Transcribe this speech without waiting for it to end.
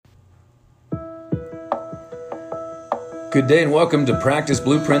Good day and welcome to Practice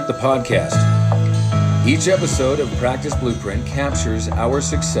Blueprint, the podcast. Each episode of Practice Blueprint captures our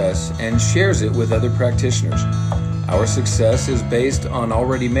success and shares it with other practitioners. Our success is based on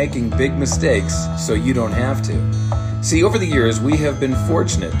already making big mistakes so you don't have to. See, over the years, we have been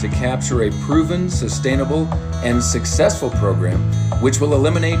fortunate to capture a proven, sustainable, and successful program which will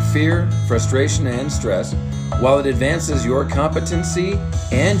eliminate fear, frustration, and stress while it advances your competency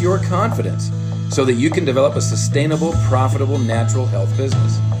and your confidence so that you can develop a sustainable, profitable, natural health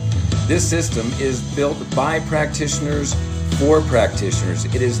business. This system is built by practitioners for practitioners.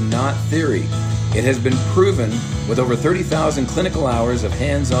 It is not theory. It has been proven with over 30,000 clinical hours of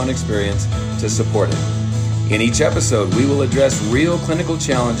hands-on experience to support it. In each episode, we will address real clinical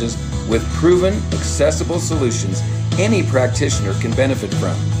challenges with proven, accessible solutions any practitioner can benefit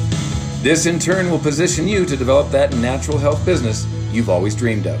from. This, in turn, will position you to develop that natural health business you've always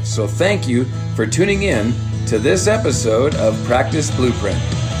dreamed of. So thank you for tuning in to this episode of Practice Blueprint.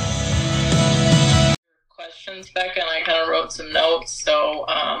 Questions, Becca, and I kind of wrote some notes, so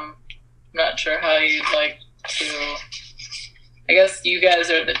I'm not sure how you'd like to. I guess you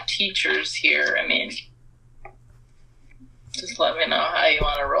guys are the teachers here. I mean, just let me know how you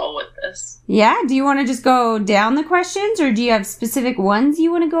want to roll with this. Yeah, do you want to just go down the questions, or do you have specific ones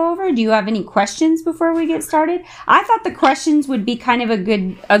you want to go over? Do you have any questions before we get started? I thought the questions would be kind of a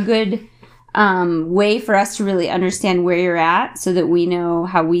good way for us to really understand where you're at so that we know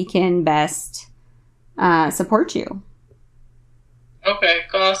how we can best support you. Okay,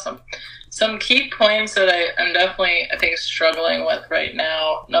 awesome. Some key points that I'm definitely, I think, struggling with right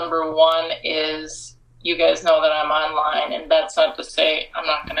now. Number one is, you guys know that I'm online, and that's not to say I'm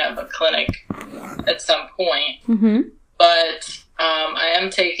not going to have a clinic at some point. Mm-hmm. But I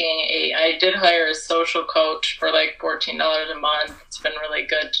am I did hire a social coach for like $14 a month. It's been really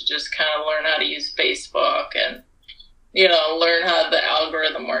good to just kind of learn how to use Facebook and, learn how the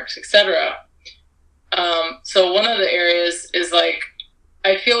algorithm works, etc. So one of the areas is like,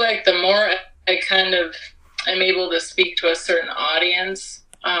 I feel like the more I kind of am able to speak to a certain audience,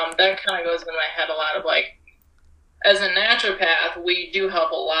 that kind of goes in my head a lot of like, as a naturopath, we do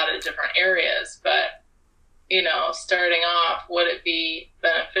help a lot of different areas, but, starting off, would it be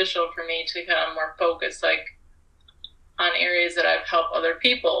beneficial for me to kind of more focus like on areas that I've helped other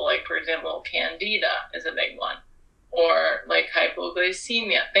people, like, for example, Candida is a big one, or like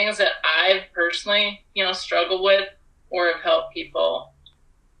hypoglycemia, things that I've personally, struggled with or have helped people,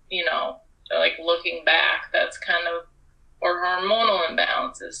 like looking back, that's kind of, or hormonal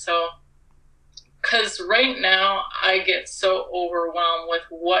imbalances. So, because right now I get so overwhelmed with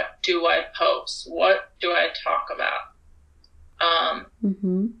what do I post? What do I talk about?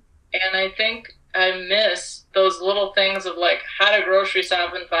 And I think I miss those little things of like how to grocery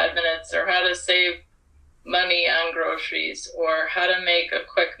shop in 5 minutes, or how to save money on groceries, or how to make a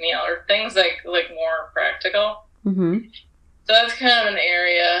quick meal, or things like more practical. Mm-hmm. So that's kind of an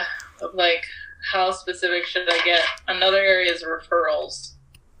area of like, how specific should I get? Another area is referrals.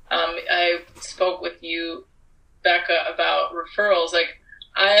 I spoke with you, Becca, about referrals. Like,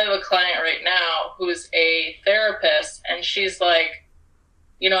 I have a client right now who's a therapist, and she's like,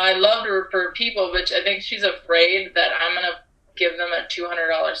 I love to refer people, but I think she's afraid that I'm going to give them a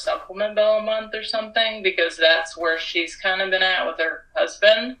 $200 supplement bill a month or something, because that's where she's kind of been at with her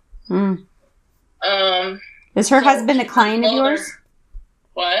husband. Mm. Is her husband a client of yours?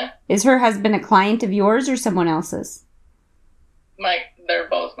 What? Is her husband a client of yours or someone else's? They're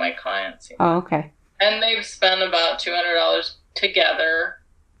both my clients. Oh, okay. And they've spent about $200 together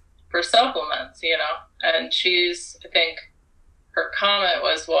for supplements, And she's, I think, her comment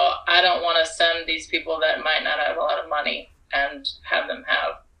was, well, I don't want to send these people that might not have a lot of money and have them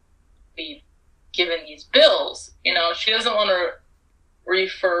be given these bills. She doesn't want to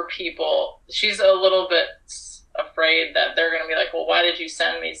refer people. She's a little bit afraid that they're going to be like, well, why did you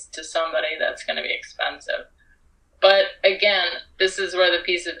send me to somebody that's going to be expensive? But again, this is where the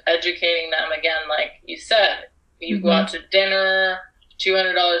piece of educating them, again, like you said, you go out to dinner,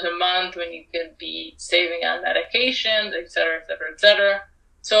 $200 a month when you could be saving on medications, et cetera, et cetera, et cetera.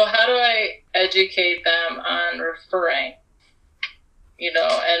 So how do I educate them on referring?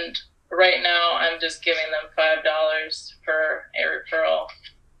 And right now I'm just giving them $5 for a referral.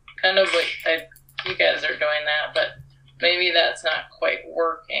 Kind of like you guys are doing that, but maybe that's not quite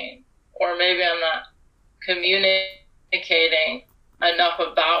working. Or maybe I'm not communicating enough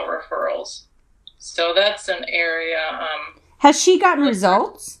about referrals. So that's an area. Has she gotten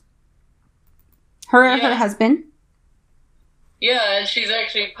results? Her or her husband? Yeah, and she's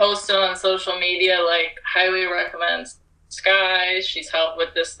actually posted on social media, like, highly recommends Sky. She's helped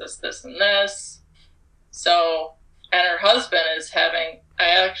with this, and this. So and her husband is having, I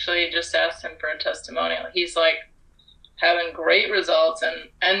actually just asked him for a testimonial. He's like having great results,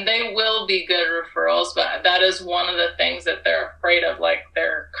 and they will be good referrals, but that is one of the things that they're afraid of. Like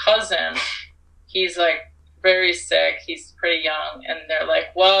their cousin, he's like very sick, he's pretty young, and they're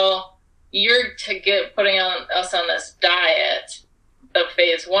like, well, you're putting us on this diet, the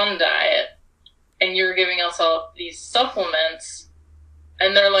phase 1 diet, and you're giving us all these supplements,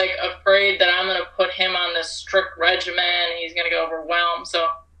 and they're like afraid that I'm going to put him on this strict regimen and he's going to get overwhelmed. So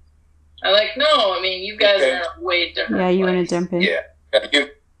I'm like, no, I mean, you guys are in a way different you place. want to jump in? Yeah.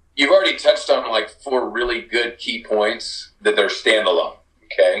 You've already touched on like 4 really good key points that they're standalone.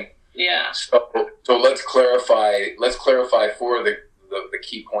 Okay. Yeah. So let's clarify 4 of the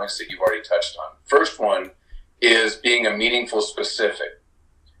key points that you've already touched on. First one is being a meaningful specific.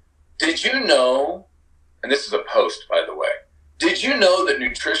 Did you know, and this is a post, by the way, did you know that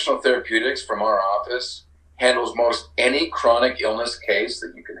Nutritional Therapeutics from our office handles most any chronic illness case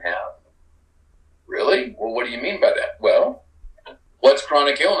that you can have? Really? Well, what do you mean by that? Well, what's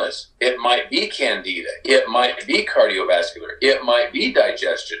chronic illness? It might be candida. It might be cardiovascular. It might be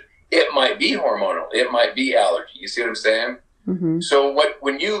digestion. It might be hormonal. It might be allergy. You see what I'm saying? Mm-hmm. So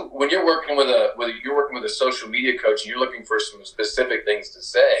when you're working with a social media coach and you're looking for some specific things to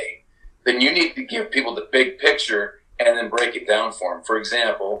say, then you need to give people the big picture and then break it down for them. For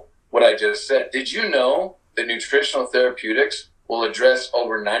example, what I just said. Did you know that Nutritional Therapeutics will address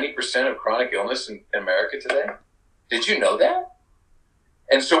over 90% of chronic illness in America today? Did you know that?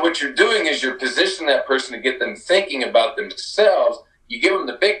 And so what you're doing is you're positioning that person to get them thinking about themselves. You give them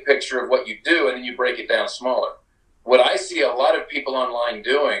the big picture of what you do, and then you break it down smaller. What I see a lot of people online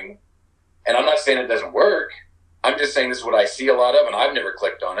doing, and I'm not saying it doesn't work, I'm just saying this is what I see a lot of, and I've never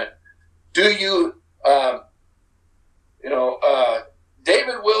clicked on it. Do you,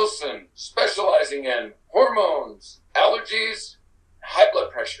 David Wilson, specializing in hormones, allergies, high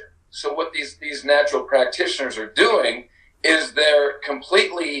blood pressure. So what these natural practitioners are doing is they're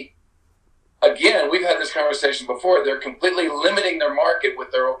completely, again, we've had this conversation before, they're completely limiting their market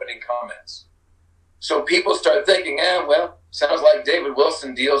with their opening comments. So people start thinking, sounds like David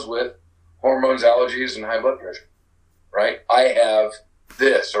Wilson deals with hormones, allergies, and high blood pressure, right? I have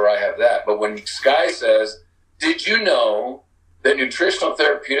this or I have that. But when Sky says, did you know that Nutritional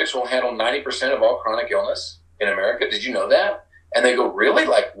Therapeutics will handle 90% of all chronic illness in America? Did you know that? And they go, really?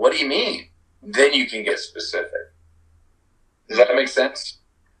 Like, what do you mean? Then you can get specific. Does that make sense?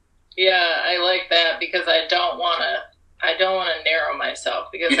 Yeah, I like that because I don't want to narrow myself,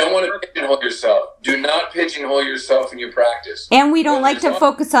 because you don't want to pigeonhole yourself. Do not pigeonhole yourself in your practice. And we don't like to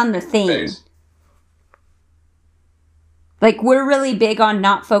focus on the thing. Like, we're really big on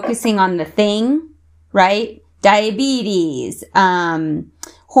not focusing on the thing, right? Diabetes,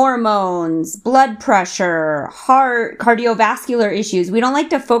 hormones, blood pressure, heart, cardiovascular issues. We don't like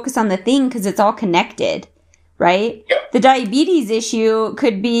to focus on the thing because it's all connected, right? Yeah. The diabetes issue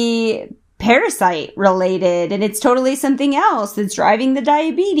could be parasite related, and it's totally something else that's driving the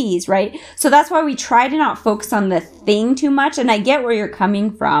diabetes, right? So that's why we try to not focus on the thing too much. And I get where you're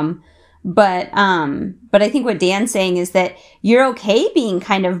coming from, but I think what Dan's saying is that you're okay being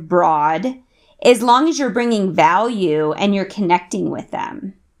kind of broad as long as you're bringing value and you're connecting with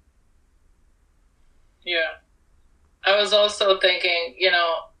them. Yeah. I was also thinking,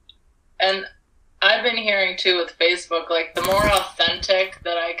 and I've been hearing too with Facebook, like the more authentic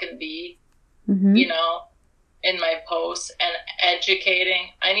that I can be, Mm-hmm. in my posts and educating,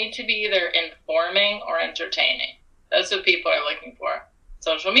 I need to be either informing or entertaining. That's what people are looking for.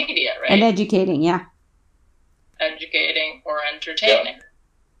 Social media, right? And educating, yeah. Educating or entertaining. Yeah.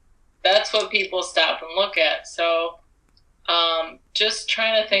 That's what people stop and look at. So just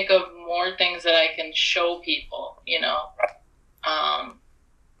trying to think of more things that I can show people,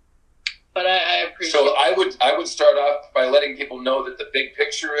 but I appreciate So I would start off by letting people know that the big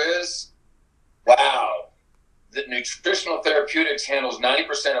picture is, wow, that Nutritional Therapeutics handles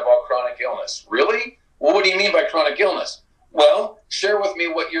 90% of all chronic illness. Really? Well, what do you mean by chronic illness? Well, share with me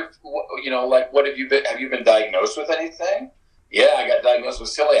what have you been diagnosed with anything? Yeah, I got diagnosed with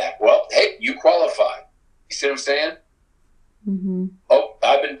celiac. Well, hey, you qualify. You see what I'm saying? Mm-hmm. Oh,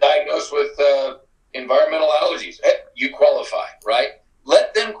 I've been diagnosed with environmental allergies. Hey, you qualify, right?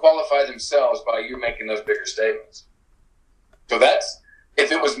 Let them qualify themselves by you making those bigger statements. So that's,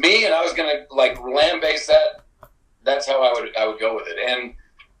 if it was me and I was going to lambaste that, that's how I would go with it. And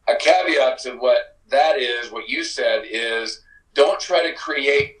a caveat to what you said is, don't try to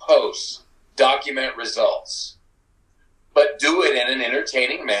create posts, document results, but do it in an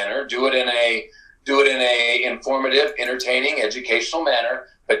entertaining manner. Do it in a informative, entertaining, educational manner,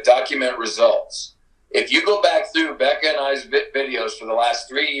 but document results. If you go back through Becca and I's videos for the last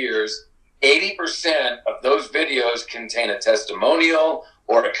 3 years, 80% of those videos contain a testimonial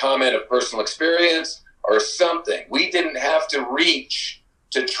or a comment of personal experience or something. We didn't have to reach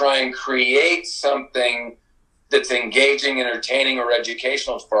to try and create something that's engaging, entertaining, or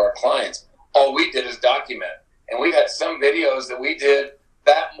educational for our clients. All we did is document. And we've had some videos that we did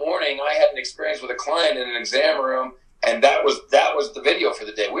that morning. I had an experience with a client in an exam room, and that was the video for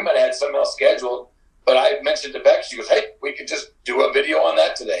the day. We might have had something else scheduled, but I mentioned to Beck, she goes, hey, we could just do a video on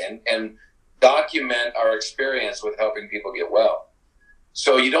that today and document our experience with helping people get well.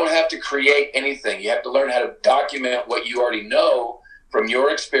 So you don't have to create anything. You have to learn how to document what you already know from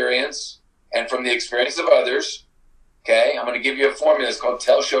your experience and from the experience of others. Okay, I'm going to give you a formula. It's called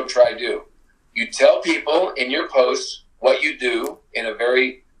Tell, Show, Try, Do. You tell people in your posts what you do in a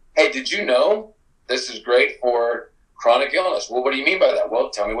very, hey, did you know this is great for chronic illness? Well, what do you mean by that? Well,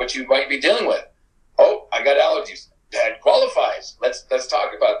 tell me what you might be dealing with. Oh, I got allergies. That qualifies. Let's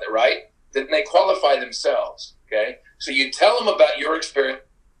talk about that, right? Then they qualify themselves, okay? So you tell them about your experience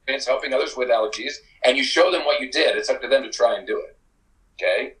helping others with allergies, and you show them what you did. It's up to them to try and do it,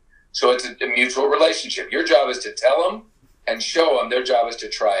 okay? So it's a mutual relationship. Your job is to tell them and show them. Their job is to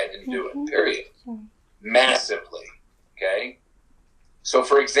try it and do it, period. Massively, okay? So,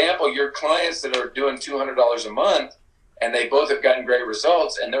 for example, your clients that are doing $200 a month, and they both have gotten great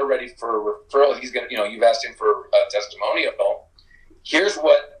results, and they're ready for a referral. He's going to, you've asked him for a testimonial. Here's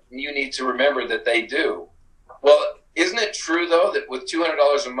what you need to remember that they do. Well, isn't it true, though, that with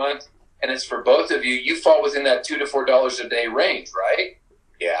 $200 a month, and it's for both of you, you fall within that $2 to $4 a day range, right?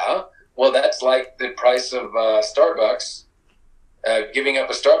 Yeah. Well, that's like the price of Starbucks. Giving up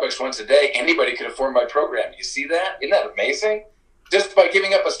a Starbucks once a day, anybody could afford my program. You see that? Isn't that amazing? Just by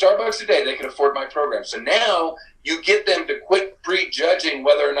giving up a Starbucks a day, they can afford my program. So now you get them to quit prejudging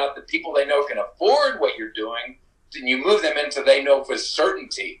whether or not the people they know can afford what you're doing, and you move them into they know for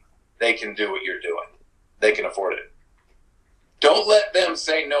certainty they can do what you're doing. They can afford it. Don't let them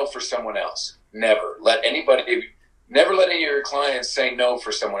say no for someone else. Never let any of your clients say no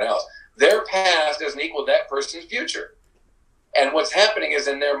for someone else. Their past doesn't equal that person's future. And what's happening is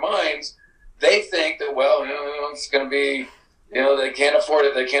in their minds, they think that, well, it's going to be, they can't afford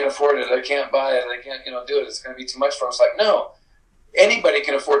it. They can't afford it. They can't buy it. They can't, do it. It's going to be too much for them. It's like, no, anybody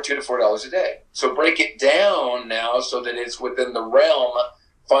can afford $2 to $4 a day. So break it down now so that it's within the realm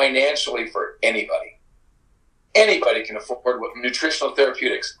financially for anybody. Anybody can afford nutritional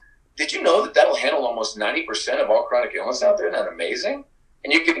therapeutics. Did you know that that'll handle almost 90% of all chronic illness out there? Isn't that amazing?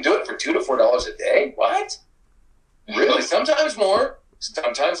 And you can do it for $2 to $4 a day? What? Really? Sometimes more,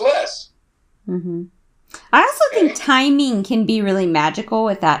 sometimes less. Mm-hmm. I also think timing can be really magical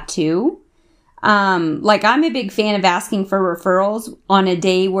with that too. Like I'm a big fan of asking for referrals on a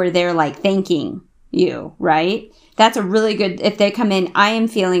day where they're like thanking you, right? That's a really good, if they come in, I am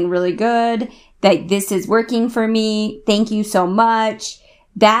feeling really good, that this is working for me. Thank you so much.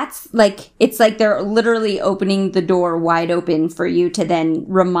 That's like, it's like they're literally opening the door wide open for you to then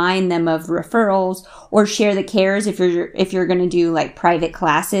remind them of referrals or share the cares if you're going to do like private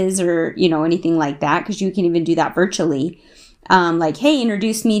classes or, anything like that. Cause you can even do that virtually. Like, hey,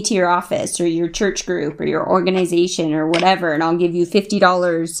 introduce me to your office or your church group or your organization or whatever. And I'll give you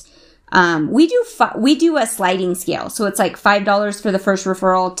 $50. We do a sliding scale. So it's like $5 for the first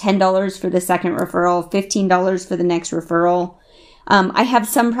referral, $10 for the second referral, $15 for the next referral. I have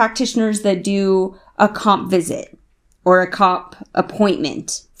some practitioners that do a comp visit or a comp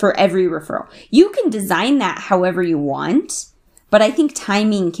appointment for every referral. You can design that however you want, but I think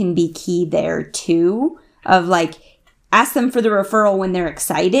timing can be key there too, of like, ask them for the referral when they're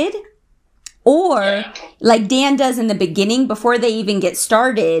excited, or like Dan does in the beginning before they even get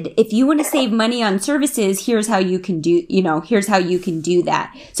started. If you want to save money on services, here's how you can do, here's how you can do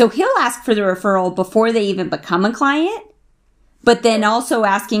that. So he'll ask for the referral before they even become a client. But then also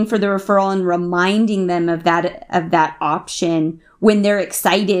asking for the referral and reminding them of that option when they're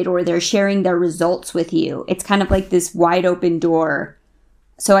excited or they're sharing their results with you. It's kind of like this wide open door.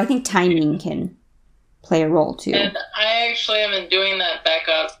 So I think timing can play a role too. And I actually have been doing that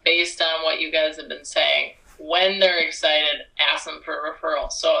backup based on what you guys have been saying. When they're excited, ask them for a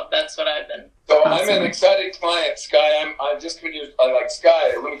referral. So that's what I've been. So awesome. I'm an excited client, Sky. I'm just when I like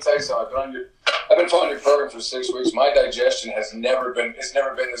Sky. Let me tell you something. I've been following your program for 6 weeks. My digestion has never been this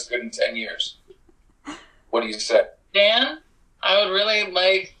good in 10 years. What do you say, Dan? I would really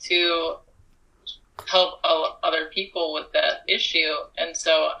like to help other people with that issue, and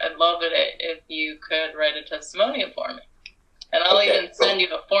so I'd love it if you could write a testimonial for me, and I'll even send you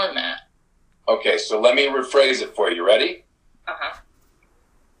a format. Okay, so let me rephrase it for you. Ready? Uh-huh.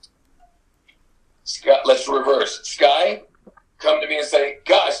 Sky, Let's reverse. Sky, come to me and say,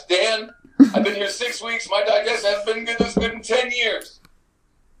 gosh, Dan, I've been here 6 weeks. My digestion has been this good in 10 years.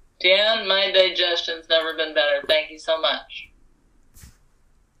 Dan, my digestion's never been better. Thank you so much.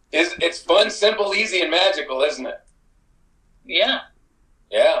 It's fun, simple, easy, and magical, isn't it? Yeah.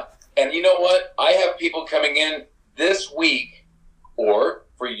 Yeah. And you know what? I have people coming in this week, or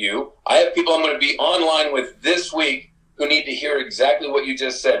for you, I have people I'm going to be online with this week who need to hear exactly what you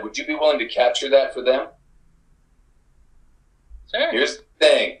just said. Would you be willing to capture that for them? Sure. Here's the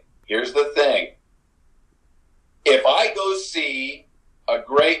thing. If I go see a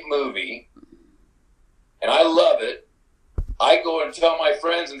great movie and I love it, I go and tell my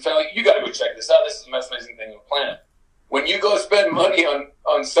friends and family, you got to go check this out. This is the most amazing thing on the planet. When you go spend money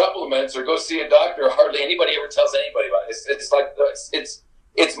on supplements or go see a doctor, hardly anybody ever tells anybody about it.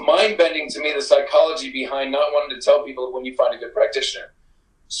 It's mind-bending to me, the psychology behind not wanting to tell people when you find a good practitioner.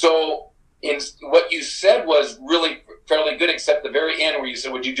 So what you said was really fairly good, except the very end where you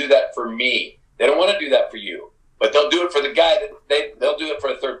said, would you do that for me? They don't want to do that for you, but they'll do it for the guy they'll do it for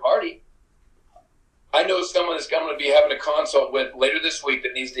a third party. I know someone that's going to be having a consult with later this week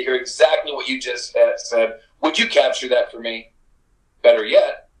that needs to hear exactly what you just said. Would you capture that for me? Better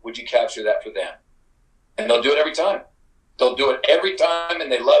yet, would you capture that for them? And they'll do it every time. They'll do it every time,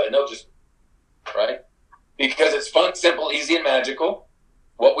 and they love it. And they'll just, right? Because it's fun, simple, easy, and magical,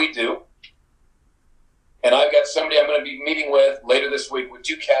 what we do. And I've got somebody I'm going to be meeting with later this week. Would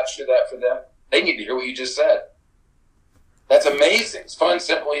you capture that for them? They need to hear what you just said. That's amazing. It's fun,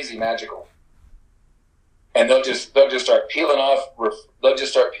 simple, easy, magical. And they'll just start peeling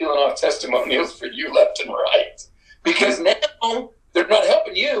off testimonials for you left and right. Because now they're not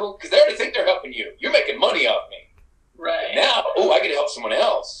helping you because they already think they're helping you. You're making money off me. Right. And now, I get to help someone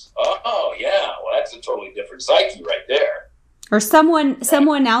else. Oh, yeah. Well, that's a totally different psyche right there. Or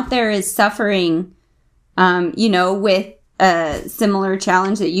someone out there is suffering, with a similar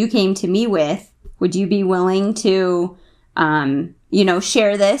challenge that you came to me with. Would you be willing to,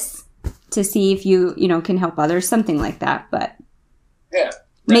 share this to see if you can help others? Something like that. But yeah,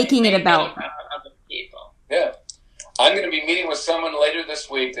 making it about other people. Yeah. I'm going to be meeting with someone later this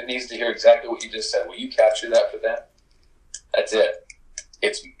week that needs to hear exactly what you just said. Will you capture that for them? That's it.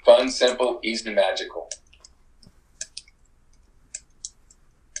 It's fun, simple, easy, and magical.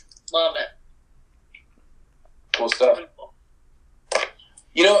 Love it. Cool stuff.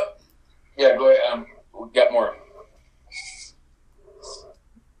 You know what? Yeah, go ahead. We got more.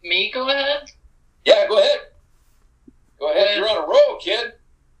 Me, go ahead? Yeah, go ahead. Go ahead. You're on a roll, kid.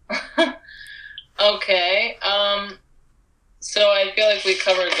 Okay. So I feel like we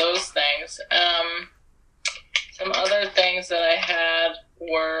covered those things. Some other things that I had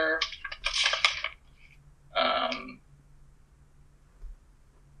were,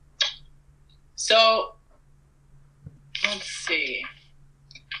 so let's see,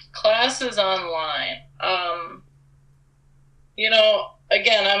 classes online.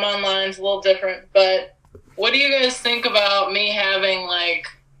 Again, I'm online, it's a little different, but what do you guys think about me having like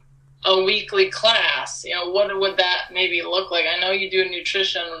a weekly class? What would that maybe look like? I know you do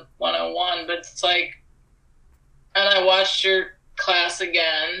Nutrition 101, but it's like, and I watched your class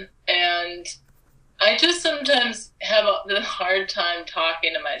again, and I just sometimes have a hard time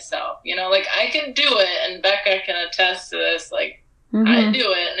talking to myself. I can do it, and Becca can attest to this. Like, mm-hmm. I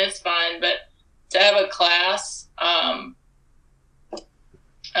do it, and it's fine, but to have a class, I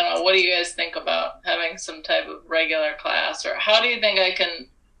don't know, what do you guys think about having some type of regular class? Or how do you think I can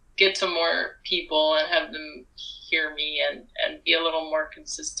get to more people and have them hear me and be a little more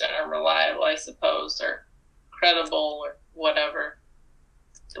consistent or reliable, I suppose, or credible, or whatever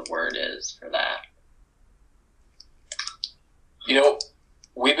the word is for that?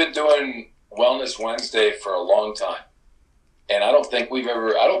 We've been doing Wellness Wednesday for a long time. And I have to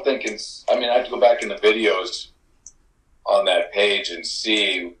go back in the videos on that page and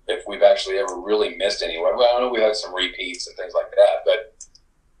see if we've actually ever really missed anyone. Well, I know we had some repeats and things like that, but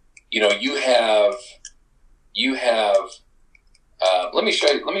you have. Let me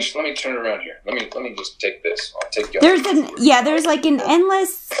show you. Let me turn it around here. Let me just take this. I'll take you. There's like an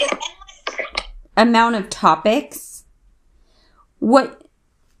endless amount of topics. What?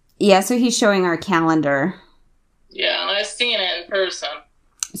 Yeah. So he's showing our calendar. Yeah, and I've seen it in person.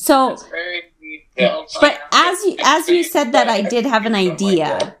 So. It's very. Yeah. But as you said that, I did have an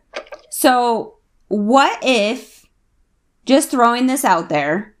idea. So what if, just throwing this out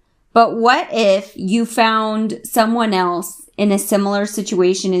there, but what if you found someone else in a similar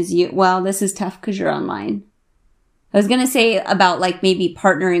situation as you? Well, this is tough because you're online. I was going to say about like maybe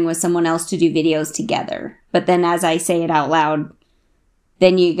partnering with someone else to do videos together. But then as I say it out loud,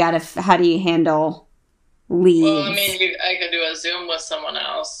 then you got to, how do you handle leads. Well, I mean, I could do a Zoom with someone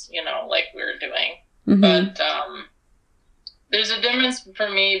else, like we were doing. Mm-hmm. But there's a difference for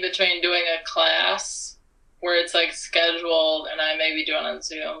me between doing a class where it's like scheduled and I may be doing on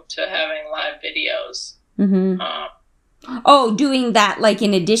Zoom to having live videos. Mm-hmm. Doing that like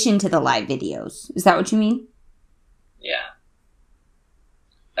in addition to the live videos. Is that what you mean? Yeah.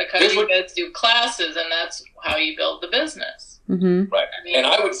 Like how you guys do classes and that's how you build the business. Mm-hmm. Right. I mean, and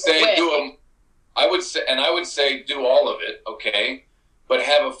I would say do them. I would say do all of it, okay, but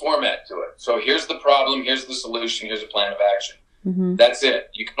have a format to it. So here's the problem, here's the solution, here's a plan of action. Mm-hmm. That's it.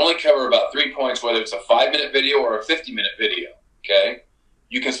 You can only cover about 3 points, whether it's a 5-minute video or a 50-minute video, okay?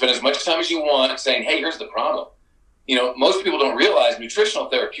 You can spend as much time as you want saying, hey, here's the problem. Most people don't realize nutritional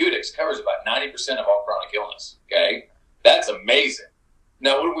therapeutics covers about 90% of all chronic illness, okay? That's amazing.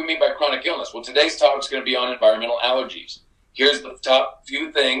 Now, what do we mean by chronic illness? Well, today's talk is going to be on environmental allergies. Here's the top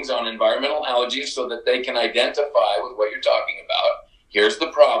few things on environmental allergies so that they can identify with what you're talking about. Here's the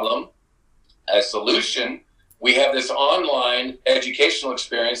problem. As a solution, we have this online educational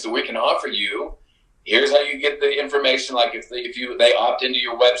experience that we can offer you. Here's how you get the information. Like if they opt into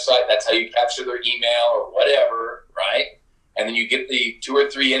your website, that's how you capture their email or whatever, right? And then you get the 2 or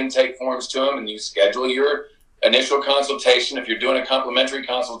 3 intake forms to them and you schedule your initial consultation. If you're doing a complimentary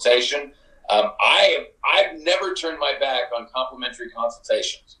consultation, I've never turned my back on complimentary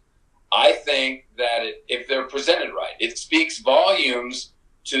consultations. I think that if they're presented right, it speaks volumes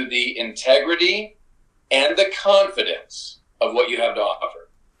to the integrity and the confidence of what you have to offer,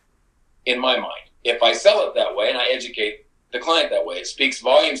 in my mind. If I sell it that way and I educate the client that way, it speaks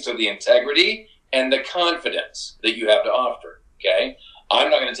volumes to the integrity and the confidence that you have to offer, okay? I'm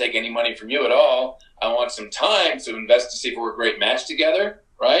not going to take any money from you at all. I want some time to invest to see if we're a great match together,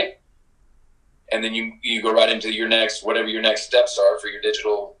 right? And then you go right into whatever your next steps are for your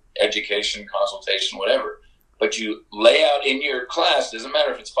digital education, consultation, whatever. But you lay out in your class, doesn't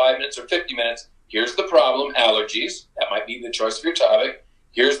matter if it's 5 minutes or 50 minutes, here's the problem, allergies. That might be the choice of your topic.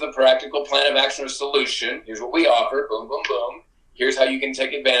 Here's the practical plan of action or solution. Here's what we offer. Boom, boom, boom. Here's how you can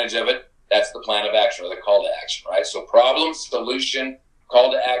take advantage of it. That's the plan of action or the call to action, right? So problem, solution, call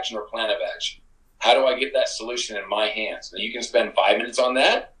to action, or plan of action. How do I get that solution in my hands? Now, you can spend 5 minutes on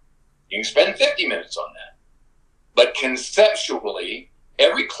that. You can spend 50 minutes on that. But conceptually,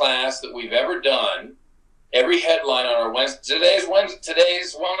 every class that we've ever done, every headline on our today's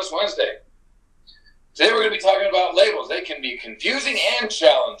Wellness Wednesday. Today we're going to be talking about labels. They can be confusing and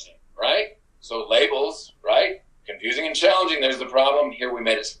challenging, right? So labels, right? Confusing and challenging. There's the problem. Here we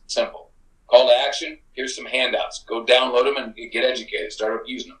made it simple. Call to action. Here's some handouts. Go download them and get educated. Start up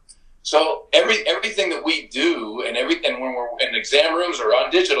using them. So everything that we do and when we're in exam rooms or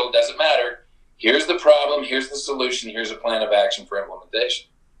on digital, doesn't matter. Here's the problem. Here's the solution. Here's a plan of action for implementation.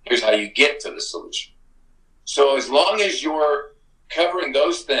 Here's how you get to the solution. So as long as you're covering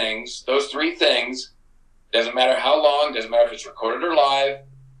those things, those 3 things, doesn't matter how long, doesn't matter if it's recorded or live,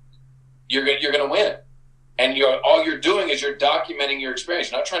 you're going to win. And all you're doing is you're documenting your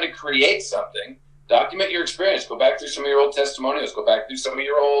experience. You're not trying to create something. Document your experience. Go back through some of your old testimonials. Go back through some of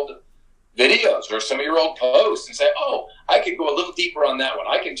your old videos or some of your old posts and say, oh, I could go a little deeper on that one.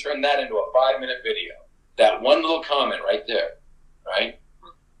 I can turn that into a 5-minute video. That one little comment right there, right?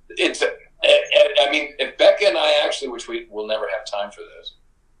 If Becca and I actually, which we will never have time for this,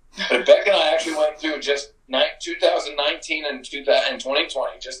 but if Becca and I actually went through just 2019 and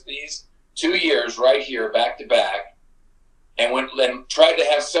 2020, just these 2 years right here, back to back, and tried to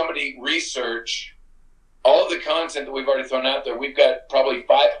have somebody research all of the content that we've already thrown out there, we've got probably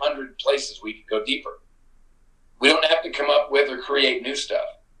 500 places we could go deeper. We don't have to come up with or create new stuff,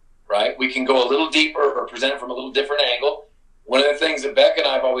 right? We can go a little deeper or present it from a little different angle. One of the things that Becca and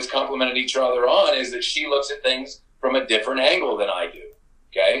I have always complimented each other on is that she looks at things from a different angle than I do,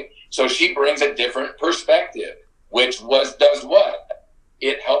 okay? So she brings a different perspective, which does what?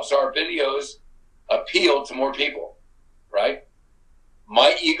 It helps our videos appeal to more people, right?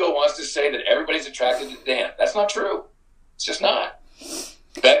 My ego wants to say that everybody's attracted to Dan. That's not true. It's just not.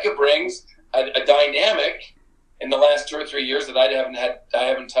 Becca brings a dynamic in the last 2 or 3 years that I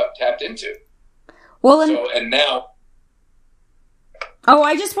haven't tapped into. Well, and now. Oh,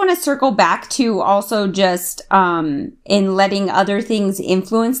 I just want to circle back to also just in letting other things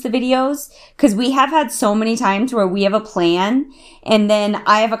influence the videos, because we have had so many times where we have a plan and then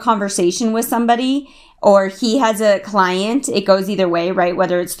I have a conversation with somebody or he has a client. It goes either way, right?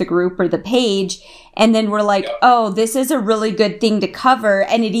 Whether it's the group or the page. And then we're like, oh, this is a really good thing to cover.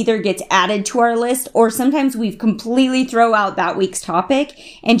 And it either gets added to our list or sometimes we've completely throw out that week's topic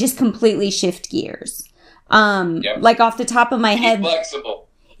and just completely shift gears. Like off the top of my head. Flexible.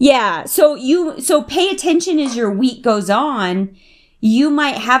 Yeah. So pay attention as your week goes on. You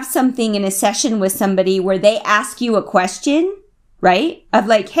might have something in a session with somebody where they ask you a question, right? Of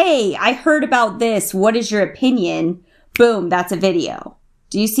like, hey, I heard about this. What is your opinion? Boom. That's a video.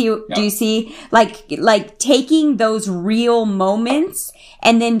 Do you see like taking those real moments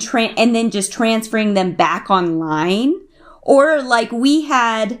and then just transferring them back online? Or like we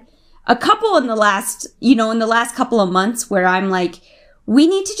had a couple in the last couple of months where I'm like, we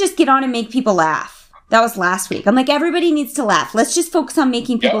need to just get on and make people laugh. That was last week. I'm like, everybody needs to laugh. Let's just focus on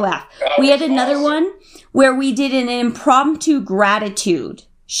making people laugh. We had another one where we did an impromptu gratitude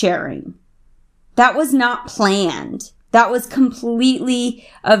sharing. That was not planned. That was completely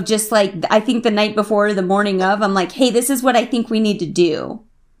of just like, I think the night before or the morning of, I'm like, hey, this is what I think we need to do.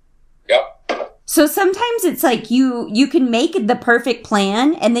 Yep. So sometimes it's like you can make the perfect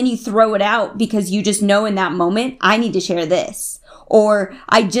plan and then you throw it out because you just know in that moment, I need to share this. Or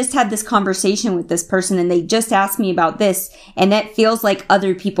I just had this conversation with this person and they just asked me about this. And that feels like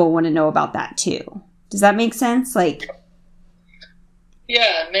other people want to know about that too. Does that make sense? Like,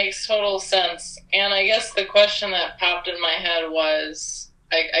 yeah, it makes total sense. And I guess the question that popped in my head was,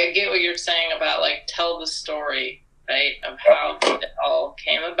 I get what you're saying about, like, tell the story, right, of how it all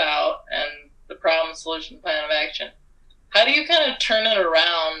came about and the problem, solution, plan of action. How do you kind of turn it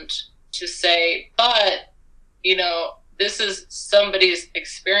around to say, but, you know, this is somebody's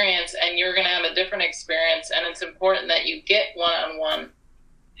experience and you're going to have a different experience, and it's important that you get one-on-one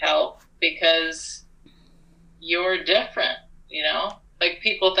help because you're different, you know? Like,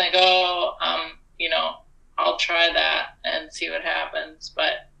 people think, you know, I'll try that and see what happens,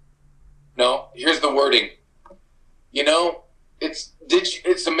 but... No, here's the wording. You know, it's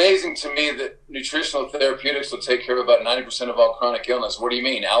amazing to me that nutritional therapeutics will take care of about 90% of all chronic illness. What do you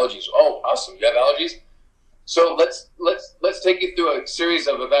mean? Allergies. Oh, awesome. You have allergies? So let's take you through a series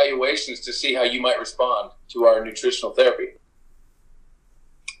of evaluations to see how you might respond to our nutritional therapy.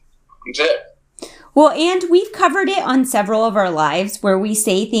 That's it. Well, and we've covered it on several of our lives where we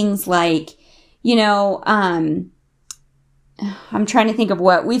say things like, you know, I'm trying to think of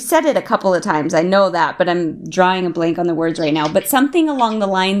what we've said it a couple of times. I know that, but I'm drawing a blank on the words right now, but something along the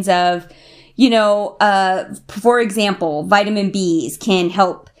lines of, you know, for example, vitamin Bs can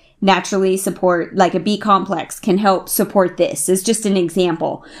help naturally support, like a B complex can help support this. It's just an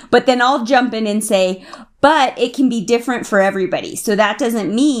example. But then I'll jump in and say, but it can be different for everybody. So that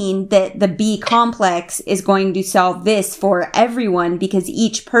doesn't mean that the B complex is going to solve this for everyone, because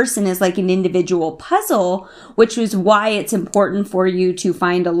each person is like an individual puzzle, which is why it's important for you to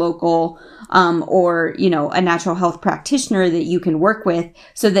find a local, or, you know, a natural health practitioner that you can work with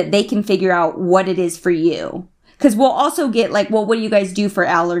so that they can figure out what it is for you. Because we'll also get like, well, what do you guys do for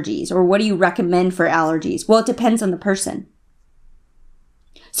allergies? Or what do you recommend for allergies? Well, it depends on the person.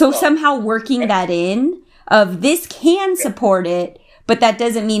 So somehow working that in of this can support it, but that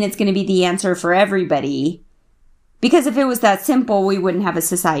doesn't mean it's going to be the answer for everybody. Because if it was that simple, we wouldn't have a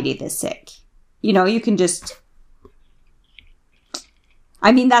society this sick. You know, you can just...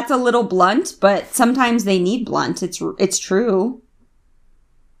 I mean, that's a little blunt, but sometimes they need blunt. It's true.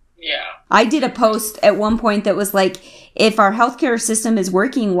 Yeah. I did a post at one point that was like, if our healthcare system is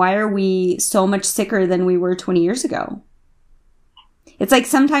working, why are we so much sicker than we were 20 years ago? It's like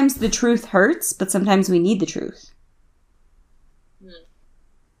sometimes the truth hurts, but sometimes we need the truth.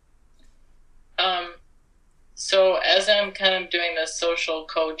 So as I'm kind of doing this social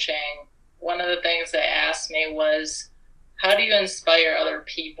coaching, one of the things they asked me was, how do you inspire other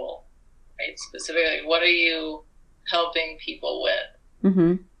people? Right? Specifically, what are you helping people with?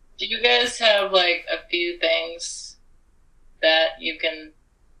 Mm-hmm. Do you guys have like a few things that you can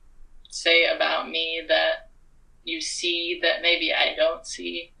say about me that you see that maybe I don't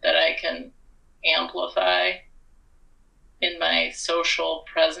see, that I can amplify in my social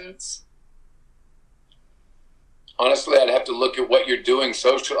presence? Honestly, I'd have to look at what you're doing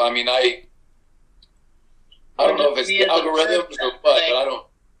social. I mean, I don't know if it's the algorithms or what, but I don't.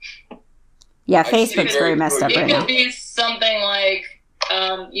 Yeah, Facebook's very messed up right now. It could be something like,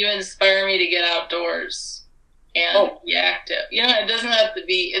 you inspire me to get outdoors and be active. You know, it doesn't have to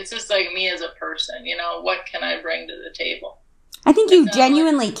be, it's just like me as a person, you know, what can I bring to the table? I think you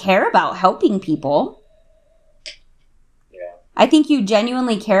genuinely care about helping people. Yeah. I think you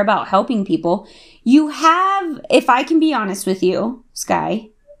genuinely care about helping people. You have, if I can be honest with you, Sky.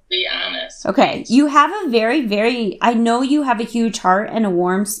 Be honest. Okay. You have a very, very, I know you have a huge heart and a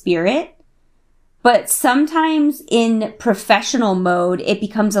warm spirit. But sometimes in professional mode, it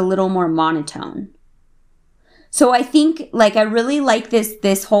becomes a little more monotone. So I think, like, I really like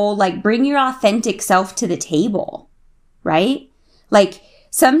this whole, like, bring your authentic self to the table, right? Like,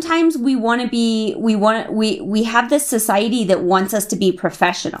 sometimes we have this society that wants us to be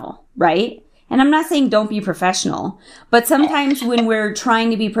professional, right? And I'm not saying don't be professional, but sometimes when we're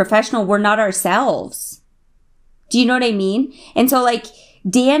trying to be professional, we're not ourselves. Do you know what I mean? And so like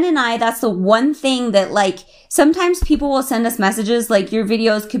Dan and I, that's the one thing that like, sometimes people will send us messages like your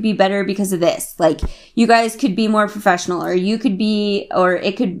videos could be better because of this. Like you guys could be more professional, or you could be, or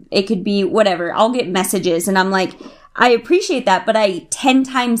it could be whatever. I'll get messages and I'm like, I appreciate that, but I 10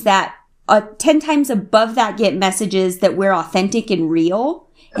 times above that get messages that we're authentic and real.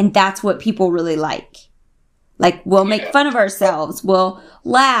 And that's what people really like. Like, we'll make fun of ourselves. We'll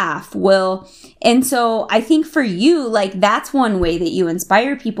laugh. And so I think for you, like, that's one way that you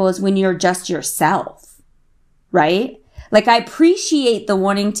inspire people is when you're just yourself. Right? Like, I appreciate the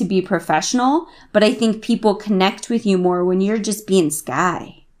wanting to be professional, but I think people connect with you more when you're just being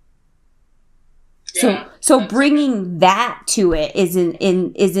Sky. Yeah, so bringing that to it is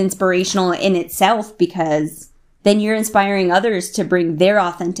inspirational in itself, because then you're inspiring others to bring their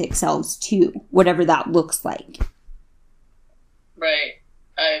authentic selves too, whatever that looks like. Right.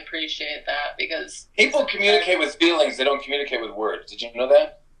 I appreciate that, because people communicate with feelings, they don't communicate with words. Did you know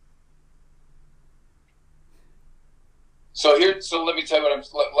that? So let me tell you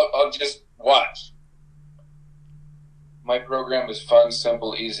what I'll just watch. My program is fun,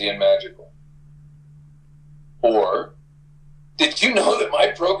 simple, easy, and magical. Or, did you know that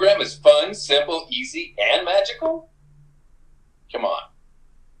my program is fun, simple, easy, and magical? Come on.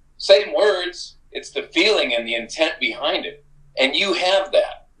 Same words. It's the feeling and the intent behind it. And you have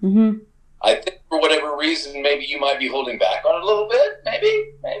that. Mm-hmm. I think for whatever reason, maybe you might be holding back on it a little bit.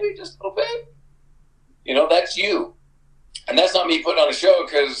 Maybe just a little bit. You know, that's you. And that's not me putting on a show,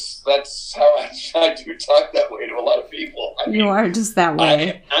 because that's how I do talk that way to a lot of people. I mean, you are just that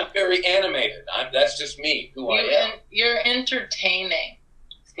way. I'm very animated. That's just me, who I am. You're entertaining,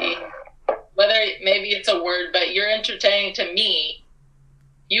 Steve. Whether maybe it's a word, but you're entertaining to me.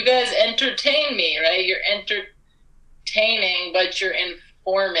 You guys entertain me, right? You're entertaining, but you're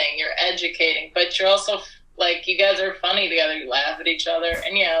informing, you're educating, but you're also, like, you guys are funny together. You laugh at each other,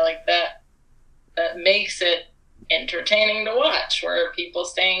 and yeah, like that makes it entertaining to watch, where people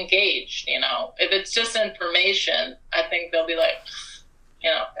stay engaged. You know, if it's just information, I think they'll be like,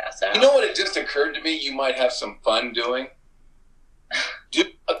 pass out. You know what? It just occurred to me, you might have some fun doing. Do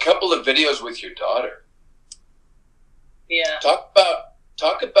a couple of videos with your daughter. Yeah. Talk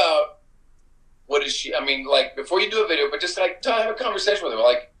about what is she? I mean, like, before you do a video, but just like have a conversation with her.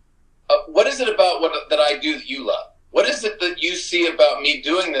 Like, what is it about that I do that you love? What is it that you see about me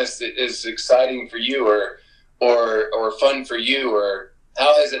doing this that is exciting for you, or fun for you, or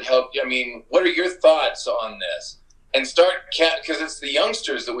how has it helped you? I mean, what are your thoughts on this? And start, because it's the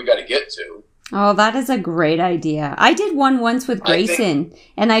youngsters that we got to get to. Oh, that is a great idea. I did one once with Grayson,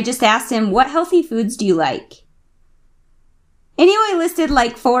 and I just asked him, what healthy foods do you like? And he only listed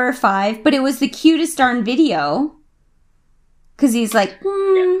like 4 or 5, but it was the cutest darn video. Because he's like,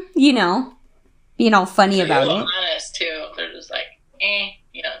 being all funny about it. Honest, too. They're just like,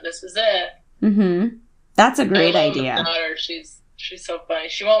 this is it. Mm-hmm. That's a great idea. My daughter, she's so funny.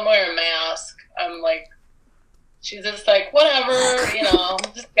 She won't wear a mask. I'm like, she's just like, whatever,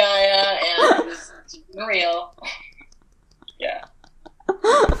 just Gaia, and it's real. Yeah.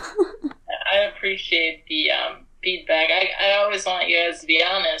 I appreciate the feedback. I always want you guys to be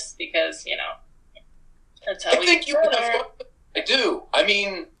honest, because, that's how I think you can have fun. I do. I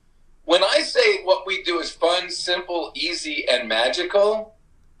mean, when I say what we do is fun, simple, easy, and magical,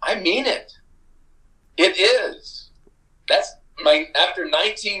 I mean it. It is. After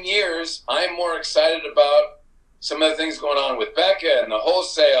 19 years, I'm more excited about some of the things going on with Becca and the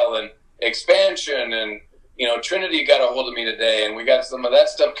wholesale and expansion, and, Trinity got a hold of me today, and we got some of that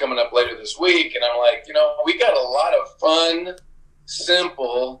stuff coming up later this week. And I'm like, we got a lot of fun,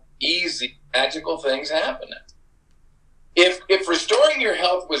 simple, easy, magical things happening. If restoring your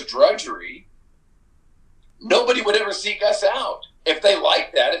health was drudgery, nobody would ever seek us out. If they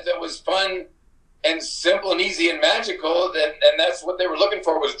liked that, if it was fun and simple and easy and magical, and that's what they were looking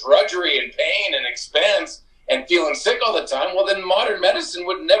for, was drudgery and pain and expense and feeling sick all the time, well, then modern medicine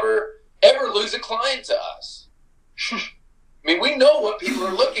would never, ever lose a client to us. I mean, we know what people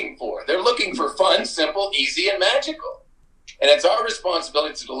are looking for. They're looking for fun, simple, easy, and magical. And it's our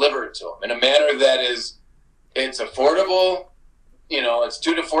responsibility to deliver it to them in a manner that it's affordable. It's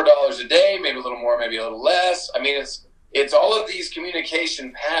 $2 to $4 a day, maybe a little more, maybe a little less. I mean, it's all of these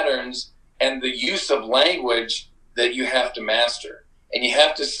communication patterns and the use of language that you have to master. And you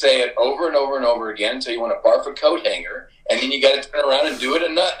have to say it over and over and over again until you want to barf a coat hanger. And then you got to turn around and do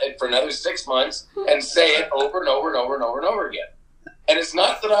it for another 6 months and say it over and over and over and over and over again. And it's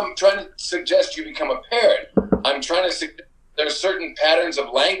not that I'm trying to suggest you become a parrot. I'm trying to suggest there's certain patterns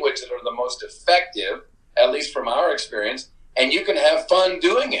of language that are the most effective, at least from our experience, and you can have fun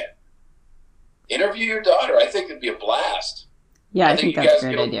doing it. Interview your daughter. I think it'd be a blast. Yeah, I think that's a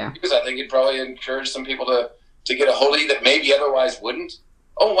great idea. Because I think it'd probably encourage some people to get a hold of you that maybe otherwise wouldn't.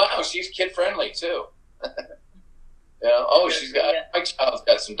 Oh, wow, she's kid-friendly, too. My child's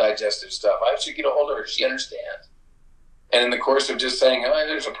got some digestive stuff. I should get a hold of her. She understands. And in the course of just saying, oh,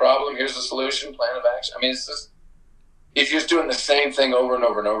 there's a problem, here's a solution, plan of action. I mean, it's just, if you're just doing the same thing over and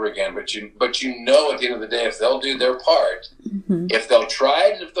over and over again, but you know at the end of the day, if they'll do their part, if they'll try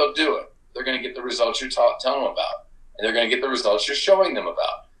it, if they'll do it, they're going to get the results you're telling them about. And they're going to get the results you're showing them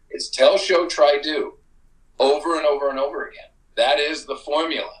about. It's tell, show, try, do, over and over and over again. That is the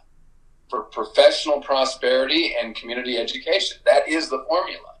formula for professional prosperity and community education. That is the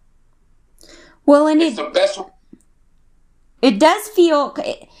formula. Well, and it's the best. It does feel,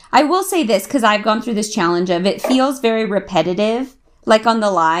 I will say this, because I've gone through this challenge of it feels very repetitive. Like on the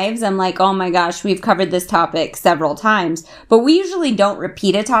lives, I'm like, oh my gosh, we've covered this topic several times. But we usually don't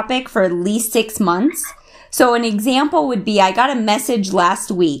repeat a topic for at least 6 months. So an example would be, I got a message last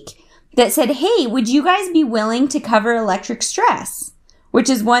week that said, hey, would you guys be willing to cover electric stress?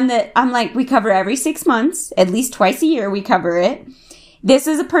 Which is one that I'm like, we cover every 6 months, at least twice a year we cover it. This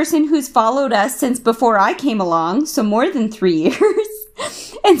is a person who's followed us since before I came along, so more than 3 years.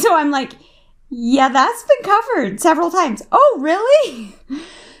 And so I'm like, yeah, that's been covered several times. Oh, really?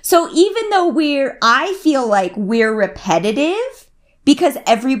 So even though I feel like we're repetitive because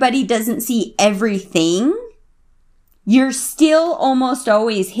everybody doesn't see everything, you're still almost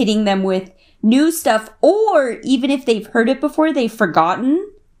always hitting them with new stuff, or even if they've heard it before, they've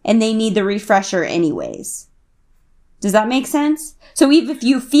forgotten and they need the refresher anyways. Does that make sense? So even if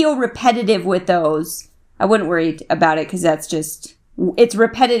you feel repetitive with those, I wouldn't worry about it because it's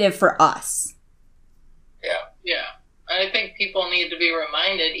repetitive for us. Yeah. I think people need to be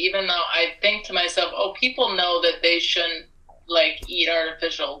reminded, even though I think to myself, oh, people know that they shouldn't eat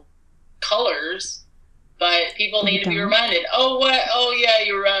artificial colors, but people need to be reminded. Oh, what? Oh, yeah,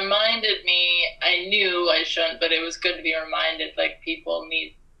 you reminded me. I knew I shouldn't, but it was good to be reminded. People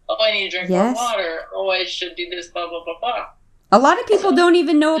need, I need to drink more water. Oh, I should do this, blah, blah, blah, blah. A lot of people don't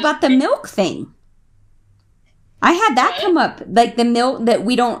even know about the milk thing. I had that come up, the milk that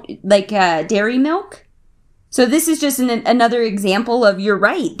we don't, dairy milk. So this is just another example of, you're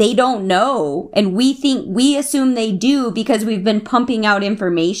right, they don't know, and we assume they do because we've been pumping out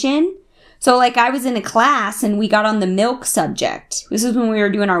information. So I was in a class and we got on the milk subject. This is when we were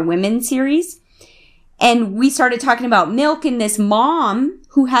doing our women's series. And we started talking about milk, and this mom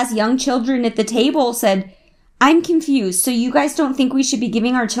who has young children at the table said, I'm confused. So you guys don't think we should be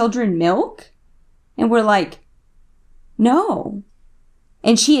giving our children milk? And we're like, no.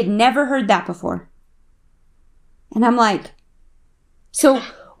 And she had never heard that before. And I'm like, so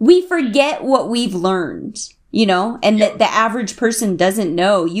we forget what we've learned, and that the average person doesn't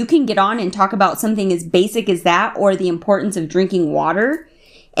know. You can get on and talk about something as basic as that, or the importance of drinking water,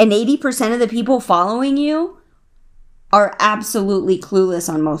 and 80% of the people following you are absolutely clueless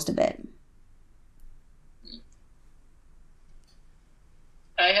on most of it.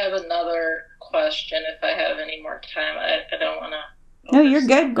 I have another question if I have any more time. I don't want to. No, you're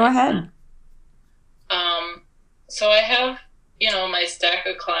good. Go ahead. So I have, my stack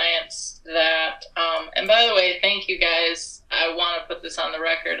of clients that, and by the way, thank you guys. I want to put this on the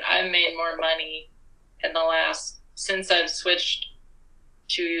record. I've made more money since I've switched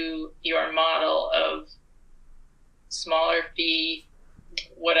to your model of smaller fee,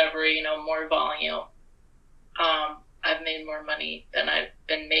 whatever, more volume. I've made more money than I've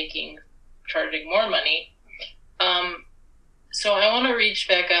been making, charging more money. So I want to reach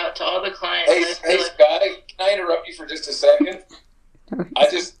back out to all the clients. Hey, Scott, can I interrupt you for just a second?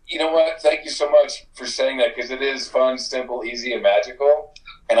 You know what? Thank you so much for saying that, because it is fun, simple, easy, and magical.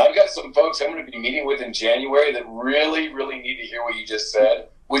 And I've got some folks I'm going to be meeting with in January that really, really need to hear what you just said.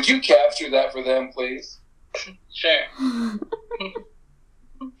 Would you capture that for them, please? Sure.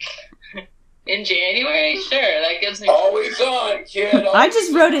 In January? Sure. That gives me... Always on, kid. Always I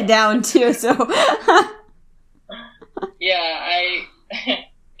just wrote it down, too, so... Yeah,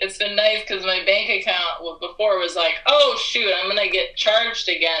 it's been nice because my bank account before was like, oh, shoot, I'm going to get charged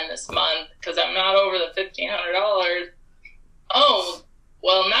again this month because I'm not over the $1,500. Oh,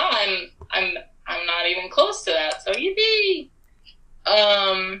 well, now I'm not even close to that, so yippee.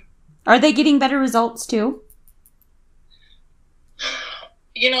 Are they getting better results, too?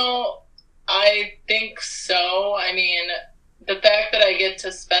 I think so. I mean, the fact that I get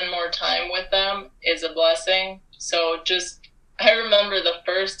to spend more time with them is a blessing. So I remember the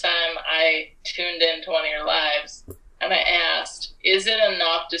first time I tuned into one of your lives and I asked, is it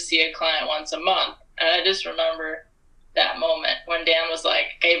enough to see a client once a month? And I just remember that moment when Dan was like,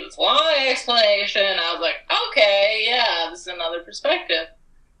 gave this long explanation. I was like, okay, yeah, this is another perspective.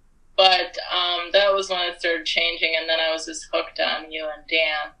 But that was when it started changing, and then I was just hooked on you and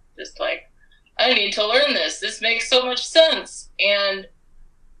Dan. Just like, I need to learn this. This makes so much sense. And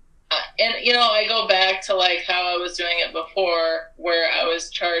you know, I go back to like how I was doing it before, where I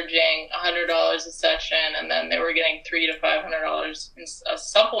was charging $100 a session, and then they were getting $300 to $500 in a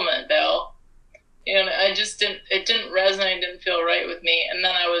supplement bill. And I just it didn't resonate, didn't feel right with me. And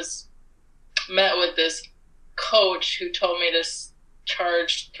then I was met with this coach who told me to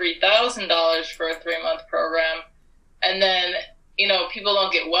charge $3,000 for a 3-month program. And then, you know, people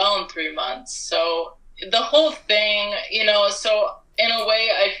don't get well in 3 months. So the whole thing, you know, so in a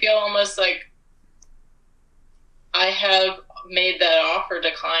way I feel almost like I have made that offer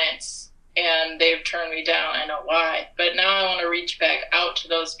to clients and they've turned me down. I know why. But now I want to reach back out to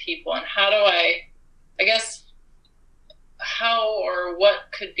those people. And how do I guess, how or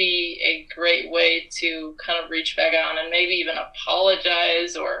what could be a great way to kind of reach back out and maybe even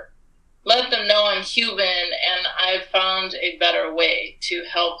apologize or let them know I'm human and I've found a better way to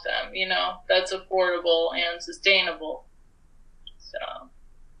help them, you know, that's affordable and sustainable. So.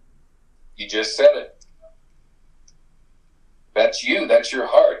 You just said it. That's you. That's your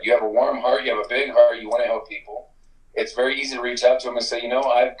heart. You have a warm heart. You have a big heart. You want to help people. It's very easy to reach out to them and say, you know,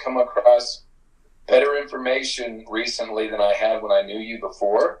 I've come across better information recently than I had when I knew you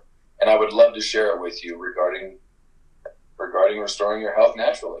before, and I would love to share it with you regarding restoring your health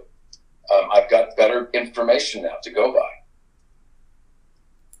naturally. I've got better information now to go by.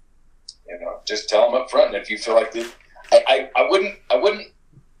 You know, just tell them up front. And if you feel like I wouldn't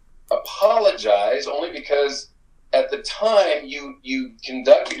apologize, only because at the time you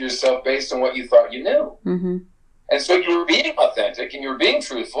conducted yourself based on what you thought you knew. Mm-hmm. And so you were being authentic and you were being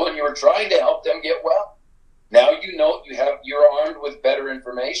truthful and you were trying to help them get well. Now you know you're armed with better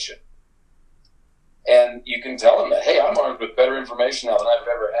information. And you can tell them that, hey, I'm armed with better information now than I've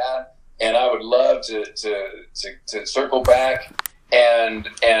ever had, and I would love to circle back and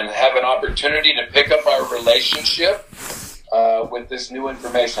have an opportunity to pick up our relationship with this new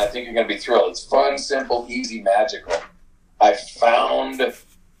information. I think you're going to be thrilled. It's fun, simple, easy, magical. I found the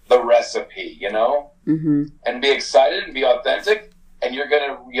recipe, you know? Mm-hmm. And be excited and be authentic, and you're going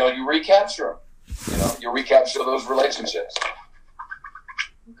to, you know, you recapture them. You know, you recapture those relationships.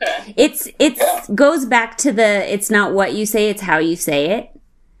 Okay. It's goes back to it's not what you say, it's how you say it.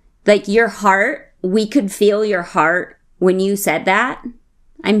 Like your heart, we could feel your heart when you said that.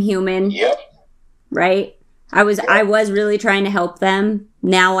 I'm human. Yep. Right? I was really trying to help them.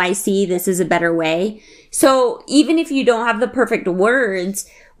 Now I see this is a better way. So even if you don't have the perfect words,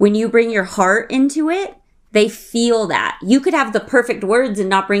 when you bring your heart into it, they feel that. You could have the perfect words and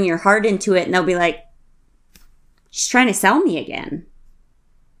not bring your heart into it, and they'll be like, she's trying to sell me again.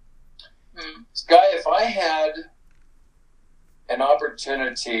 Sky, if I had an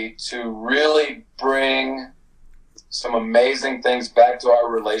opportunity to really bring some amazing things back to our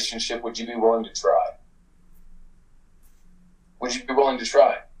relationship, would you be willing to try? Would you be willing to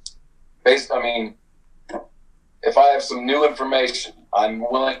try? If I have some new information,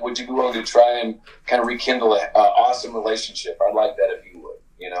 would you be willing to try and kind of rekindle an awesome relationship? I'd like that if you would,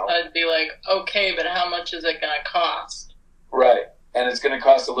 you know? I'd be like, okay, but how much is it going to cost? Right. And it's going to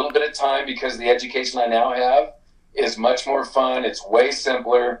cost a little bit of time because the education I now have is much more fun. It's way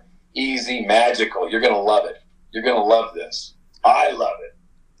simpler, easy, magical. You're going to love it. You're going to love this. I love it.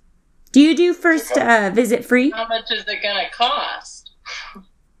 Do you do first visit free? How much is it going to cost?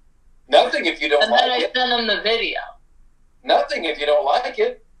 Nothing if you don't like it. And then I send them the video. Nothing if you don't like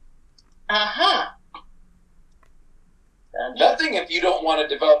it. Uh-huh. Nothing if you don't want to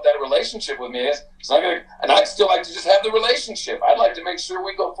develop that relationship with me. It's not gonna, and I'd still like to just have the relationship. I'd like to make sure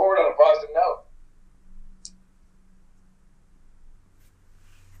we go forward on a positive note.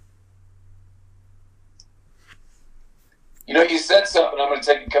 You know, you said something. I'm going to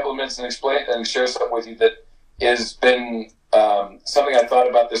take a couple of minutes and explain and share something with you that has been something I thought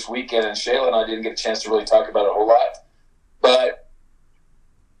about this weekend, and Shayla and I didn't get a chance to really talk about it a whole lot. But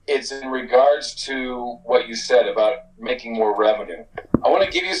it's in regards to what you said about making more revenue. I want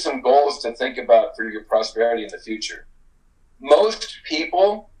to give you some goals to think about for your prosperity in the future. Most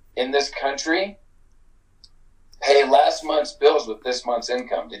people in this country pay last month's bills with this month's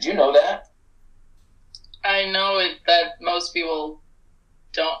income. Did you know that? I know that most people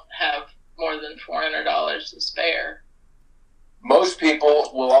don't have more than $400 to spare. Most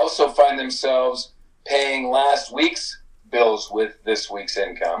people will also find themselves paying last week's bills with this week's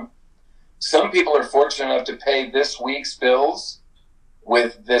income. Some people are fortunate enough to pay this week's bills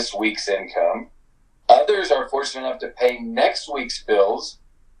with this week's income. Others are fortunate enough to pay next week's bills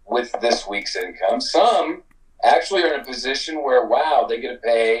with this week's income. Some actually are in a position where, wow, they get to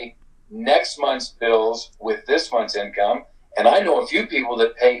pay next month's bills with this month's income. And I know a few people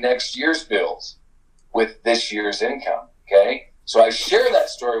that pay next year's bills with this year's income, okay? So I share that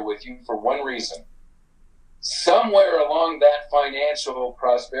story with you for one reason. Somewhere along that financial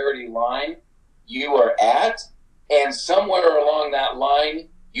prosperity line you are at, and somewhere along that line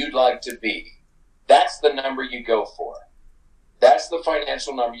you'd like to be. That's the number you go for. That's the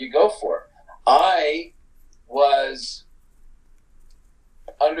financial number you go for. I was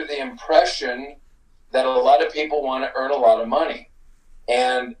under the impression that a lot of people want to earn a lot of money.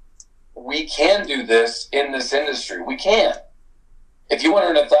 And we can do this in this industry. We can. If you want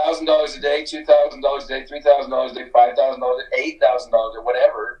to earn $1,000 a day, $2,000 a day, $3,000 a day, $5,000, $8,000 or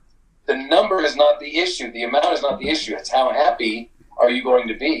whatever, the number is not the issue. The amount is not the issue. It's how happy are you going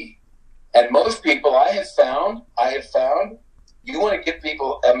to be. And most people I have found, you want to get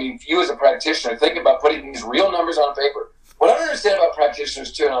people, I mean, you as a practitioner, think about putting these real numbers on paper. What I don't understand about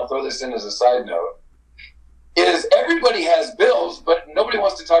practitioners too, and I'll throw this in as a side note, is everybody has bills, but nobody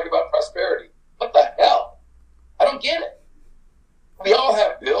wants to talk about prosperity. What the hell? I don't get it. We all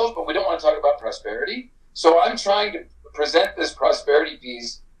have bills, but we don't want to talk about prosperity. So I'm trying to present this prosperity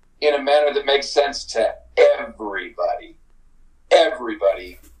piece in a manner that makes sense to everybody.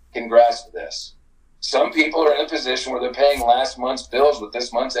 Everybody can grasp this. Some people are in a position where they're paying last month's bills with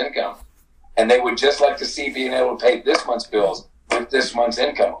this month's income. And they would just like to see being able to pay this month's bills with this month's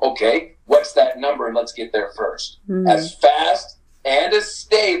income. Okay, what's that number? And let's get there first. Mm-hmm. As fast and as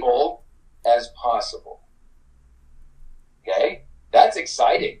stable as possible. Okay? That's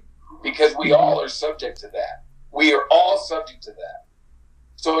exciting because we all are subject to that. We are all subject to that.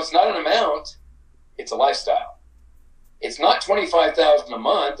 So it's not an amount, it's a lifestyle. It's not $25,000 a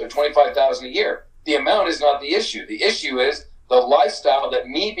month or $25,000 a year. The amount is not the issue. The issue is the lifestyle that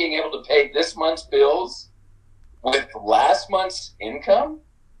me being able to pay this month's bills with last month's income.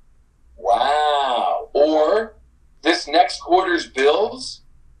 Wow. Or this next quarter's bills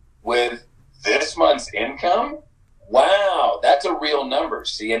with this month's income. Wow. That's a real number.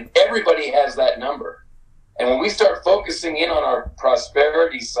 See, and everybody has that number. And when we start focusing in on our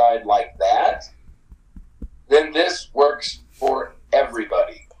prosperity side like that, then this works for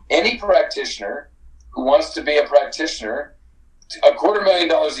everybody. Any practitioner who wants to be a practitioner,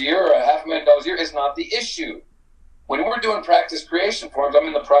 $250,000 a year or $500,000 a year is not the issue. When we're doing practice creation forms, I'm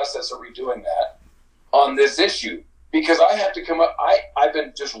in the process of redoing that on this issue because I have to come up. I've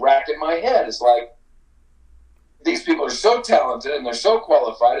been just racking my head. It's like these people are so talented and they're so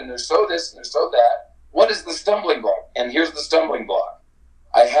qualified and they're so this and they're so that. What is the stumbling block? And here's the stumbling block.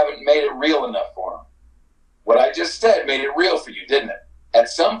 I haven't made it real enough for them. What I just said made it real for you, didn't it? At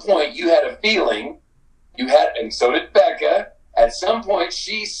some point, you had a feeling, and so did Becca. At some point,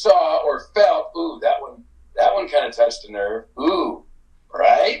 she saw or felt, ooh, that one kind of touched a nerve. Ooh,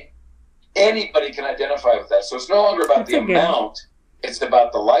 right? Anybody can identify with that. So it's no longer about the amount. It's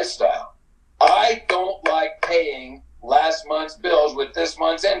about the lifestyle. I don't like paying last month's bills with this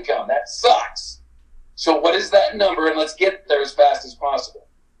month's income. That sucks. So what is that number? And let's get there as fast as possible.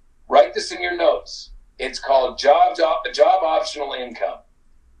 Write this in your notes. It's called job optional income.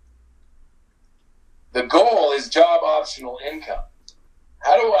 The goal is job optional income.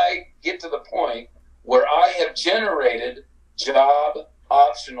 How do I get to the point where I have generated job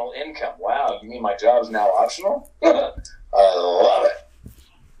optional income? Wow, you mean my job's now optional? I love it.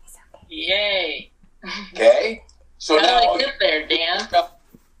 Yay. Okay? So how now do I get there, Dan? So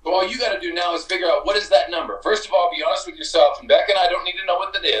all you got to do now is figure out what is that number. First of all, be honest with yourself. And Becca and I don't need to know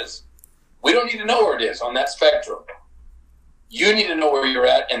what that is. We don't need to know where it is on that spectrum. You need to know where you're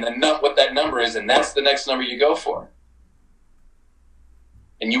at and what that number is, and that's the next number you go for.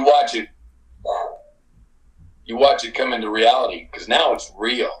 And you watch it. You watch it come into reality because now it's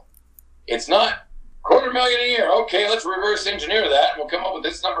real. It's not $250,000 a year. Okay, let's reverse engineer that, and we'll come up with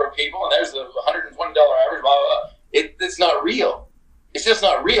this number of people, and there's the $120 average, blah, blah, blah. It's not real. It's just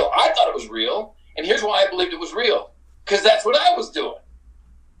not real. I thought it was real, and here's why I believed it was real. Because that's what I was doing.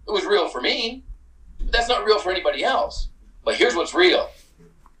 It was real for me, but that's not real for anybody else. But here's what's real.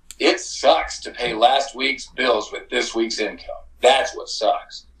 It sucks to pay last week's bills with this week's income. That's what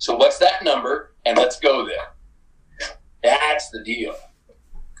sucks. So what's that number? And let's go there. That's the deal.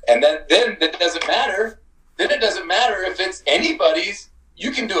 And then it doesn't matter. Then it doesn't matter if it's anybody's.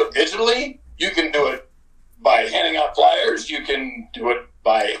 You can do it digitally. You can do it by handing out flyers. You can do it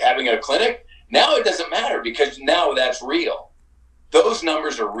by having a clinic. Now it doesn't matter because now that's real. Those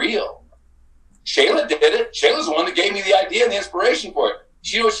numbers are real. Shayla did it. Shayla's the one that gave me the idea and the inspiration for it.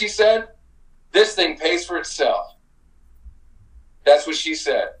 You know what she said? This thing pays for itself. That's what she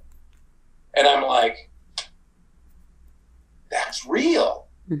said. And I'm like, that's real.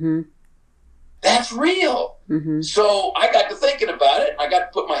 Mm-hmm. That's real. Mm-hmm. So I got to thinking about it. I got to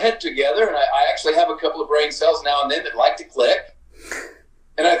put my head together, and I actually have a couple of brain cells now and then that like to click.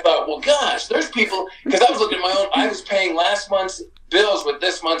 And I thought, well, gosh, there's people, because I was looking at my own, I was paying last month's bills with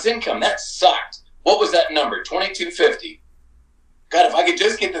this month's income. That sucked. What was that number? $2,250. God, if I could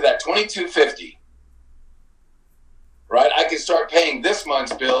just get to that $2,250, right, I could start paying this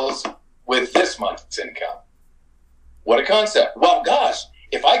month's bills with this month's income. What a concept. Well, gosh,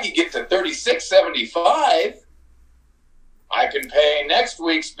 if I could get to $3,675, I can pay next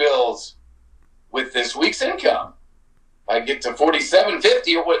week's bills with this week's income. If I get to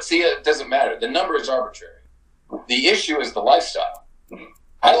 $4,750 or what, see, it doesn't matter. The number is arbitrary. The issue is the lifestyle.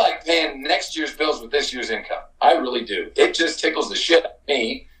 I like paying next year's bills with this year's income. I really do. It just tickles the shit out of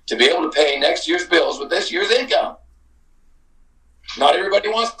me to be able to pay next year's bills with this year's income. Not everybody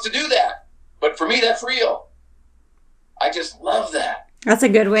wants to do that. But for me, that's real. I just love that. That's a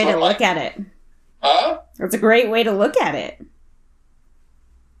good way to look at it. Huh? That's a great way to look at it.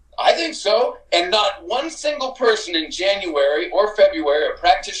 I think so. And not one single person in January or February or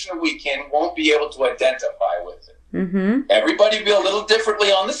practitioner weekend won't be able to identify with it. Mm-hmm. Everybody will be a little differently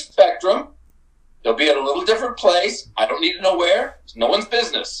on the spectrum. They'll be at a little different place. I don't need to know where. It's no one's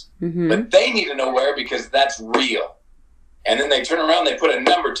business. Mm-hmm. But they need to know where because that's real. And then they turn around, they put a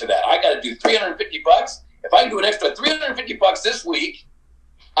number to that. I got to do $350. If I can do an extra $350 this week,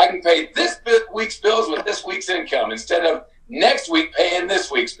 I can pay this week's bills with this week's income instead of next week paying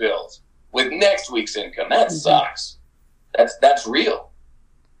this week's bills with next week's income. That sucks. That's real.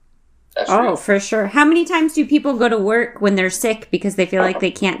 That's real. For sure. How many times do people go to work when they're sick because they feel like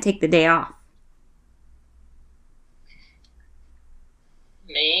they can't take the day off?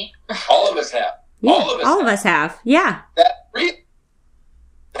 Me? All of us have. Yeah, All of us have. Yeah.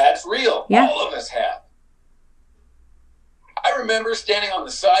 That's real. Yeah. All of us have. I remember standing on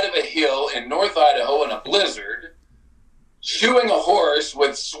the side of a hill in North Idaho in a blizzard, shoeing a horse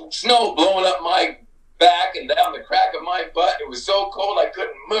with snow blowing up my back and down the crack of my butt. It was so cold I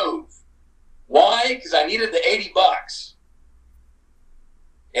couldn't move. Why? Because I needed the $80.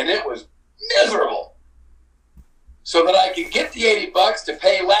 And it was miserable. So that I could get the $80 to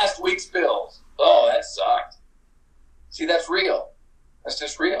pay last week's bills. Oh, that sucked. See, that's real. That's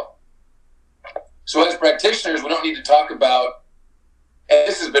just real. So as practitioners, we don't need to talk about, and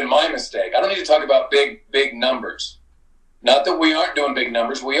this has been my mistake, I don't need to talk about big numbers. Not that we aren't doing big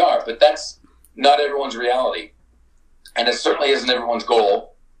numbers, we are, but that's not everyone's reality. And it certainly isn't everyone's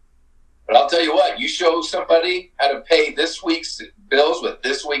goal. But I'll tell you what, you show somebody how to pay this week's bills with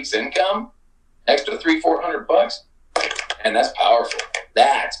this week's income, extra $300-400, and that's powerful.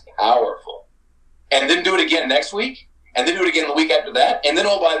 That's powerful. And then do it again next week, and then do it again the week after that. And then,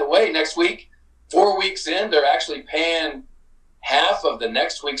 oh, by the way, next week, 4 weeks in, they're actually paying half of the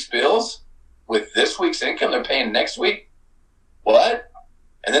next week's bills with this week's income. They're paying next week. What?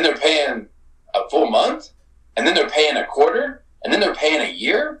 And then they're paying a full month, and then they're paying a quarter, and then they're paying a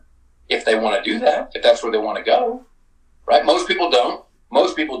year if they want to do that, if that's where they want to go. Right? Most people don't.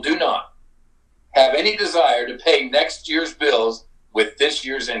 Most people do not have any desire to pay next year's bills with this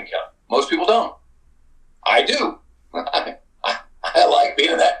year's income. Most people don't. I do. I like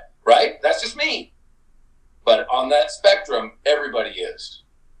being that, right? That's just me. But on that spectrum, everybody is.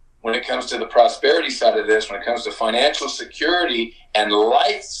 When it comes to the prosperity side of this, when it comes to financial security and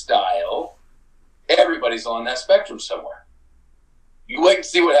lifestyle, everybody's on that spectrum somewhere. You wait and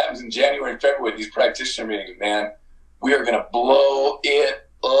see what happens in January and February with these practitioner meetings, man. We are going to blow it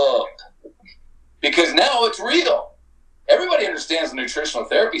up. Because now it's real. Everybody understands the nutritional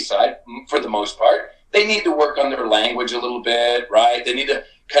therapy side, for the most part. They need to work on their language a little bit, right? They need to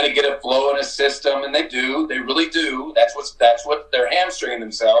kind of get a flow in a system, and they do. They really do. That's what they're hamstringing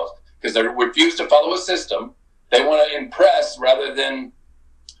themselves because they refuse to follow a system. They want to impress rather than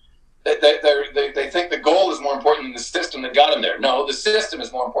they think the goal is more important than the system that got them there. No, the system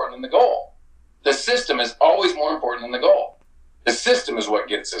is more important than the goal. The system is always more important than the goal. The system is what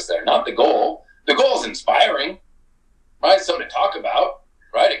gets us there, not the goal. The goal is inspiring, right? It's something to talk about,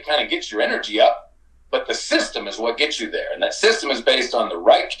 right? It kind of gets your energy up. But the system is what gets you there. And that system is based on the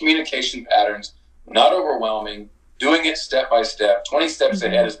right communication patterns, not overwhelming, doing it step by step, 20 steps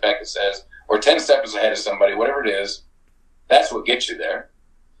ahead, as Becca says, or 10 steps ahead of somebody, whatever it is. That's what gets you there.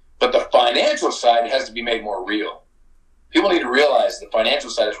 But the financial side has to be made more real. People need to realize the financial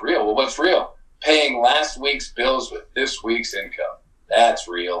side is real. Well, what's real? paying last week's bills with this week's income. That's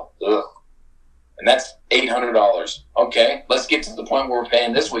real. Ugh. And that's $800. Okay, let's get to the point where we're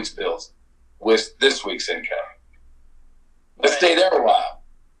paying this week's bills with this week's income. Let's stay there a while.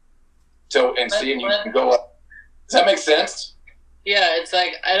 So, and see, and you can go up. Does that make sense? Yeah, it's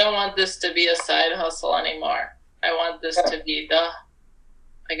like, I don't want this to be a side hustle anymore. I want this to be the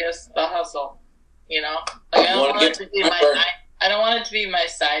hustle, you know? Like, I don't want it to be my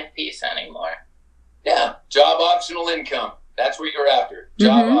side piece anymore. Yeah, job optional income. That's what you're after.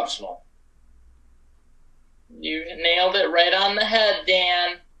 Job optional. You nailed it right on the head,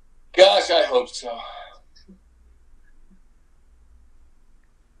 Dan. Gosh, I hope so.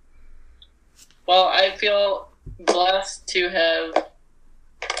 Well, I feel blessed to have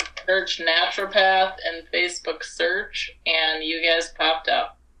searched naturopath in Facebook search, and you guys popped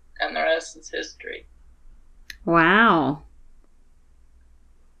up, and the rest is history. Wow.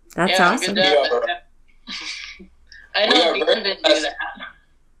 That's awesome. I know you didn't do that.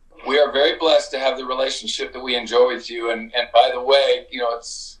 We are very blessed to have the relationship that we enjoy with you. And by the way, you know,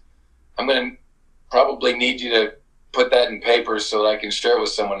 I'm going to probably need you to put that in paper so that I can share it with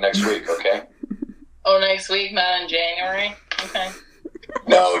someone next week, okay? Oh, next week, not in January? Okay.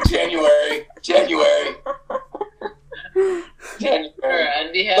 No, January. January. Sure,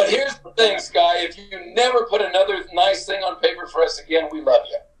 I'd be happy. But here's the thing, Sky. If you never put another nice thing on paper for us again, we love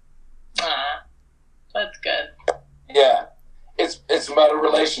you. That's good. Yeah. It's about a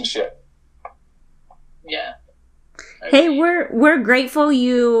relationship. Yeah. Hey, we're grateful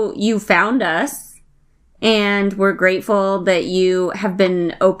you found us, and we're grateful that you have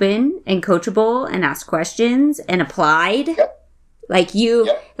been open and coachable and asked questions and applied. Yep.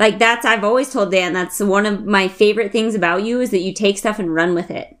 Like that's, I've always told Dan, that's one of my favorite things about you is that you take stuff and run with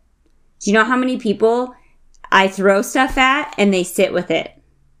it. Do you know how many people I throw stuff at and they sit with it?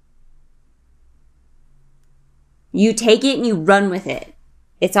 You take it and you run with it.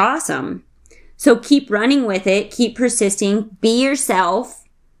 It's awesome. So keep running with it. Keep persisting. Be yourself,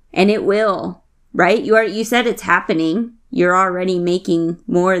 and it will, right? You said it's happening. You're already making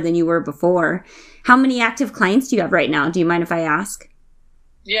more than you were before. How many active clients do you have right now? Do you mind if I ask?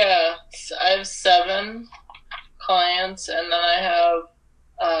 Yeah, I have 7 clients, and then I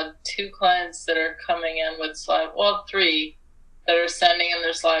have 2 clients that are coming in with saliva. Well, 3 that are sending in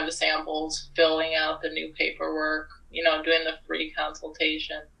their saliva samples, filling out the new paperwork, you know, doing the free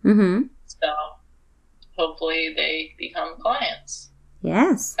consultation. Mm-hmm. So hopefully they become clients.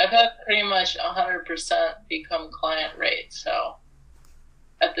 Yes. I've had pretty much 100% become client rate, so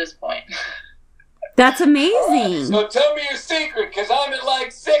at this point. That's amazing. So tell me your secret, because I'm at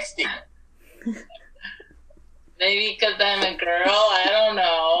like 60. Maybe because I'm a girl, I don't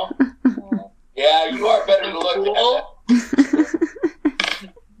know. Yeah, you are better to look at.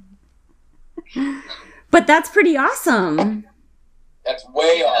 But that's pretty awesome. That's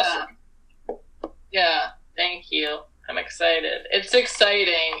way awesome. Yeah, thank you. I'm excited. It's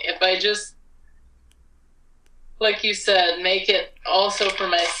exciting. If I just, like you said, make it also for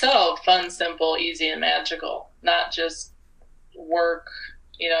myself fun, simple, easy, and magical. Not just work,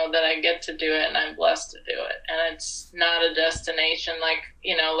 you know, that I get to do it and I'm blessed to do it. And it's not a destination like,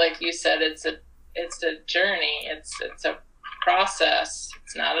 you know, like you said, it's a journey. It's a process.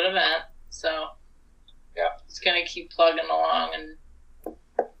 It's not an event. So yeah, it's going to keep plugging along. And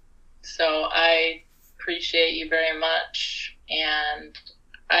so I appreciate you very much. And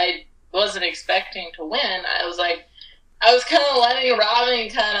I wasn't expecting to win. I was kind of letting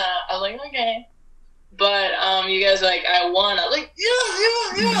Robin I was like, okay. But you guys were like, I won. I was like,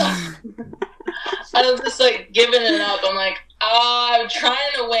 yeah. I was just like giving it up. I'm like, I'm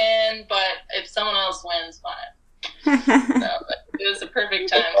trying to win, but if someone else wins, fine. So it was the perfect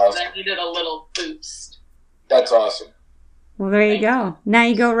time because I needed a little boost. That's awesome. Well, there you go. Now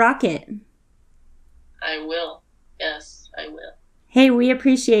you go rock it. I will. Yes, I will. Hey, we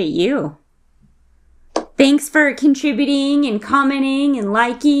appreciate you. Thanks for contributing and commenting and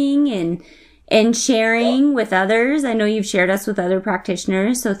liking and sharing with others. I know you've shared us with other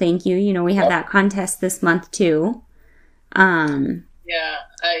practitioners, so thank you. You know, we have that contest this month too. Yeah,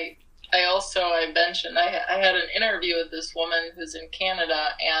 I mentioned I had an interview with this woman who's in Canada,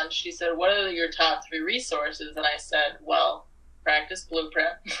 and she said, what are your top 3 resources? And I said, well, Practice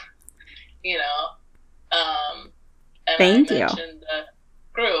Blueprint, you know. And Thank I you. mentioned the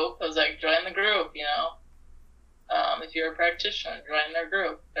group. I was like, join the group, you know. If you're a practitioner, join their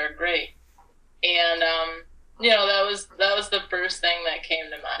group. They're great. And, you know, that was the first thing that came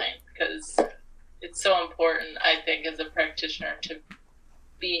to mind, because it's so important, I think, as a practitioner to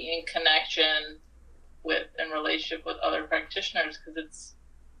be in connection with and relationship with other practitioners, because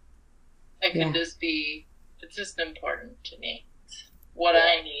I could just be, it's just important to me. It's what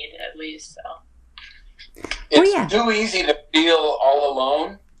I need, at least, so. It's too easy to feel all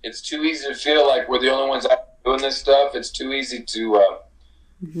alone. It's too easy to feel like we're the only ones out doing this stuff. It's too easy to,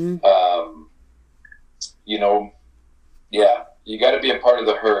 you know, you got to be a part of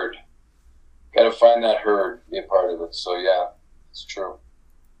the herd. Got to find that herd, be a part of it. So, yeah, it's true.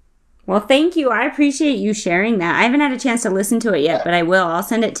 Well, thank you. I appreciate you sharing that. I haven't had a chance to listen to it yet, but I will. I'll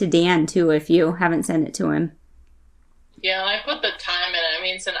send it to Dan, too, if you haven't sent it to him. Yeah, I put the time in it. I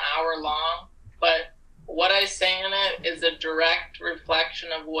mean, it's an hour long, but what I say in it is a direct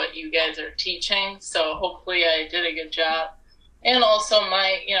reflection of what you guys are teaching. So hopefully I did a good job. And also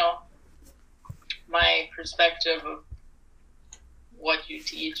my perspective of what you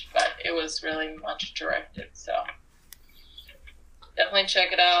teach, but it was really much directed. So definitely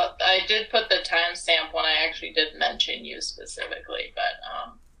check it out. I did put the timestamp when I actually did mention you specifically, but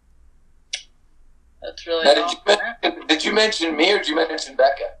that's really now, did you mention me or did you mention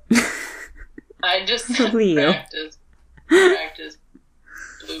Becca? I just Probably practice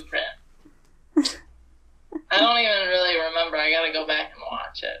Blueprint. I don't even really remember. I got to go back and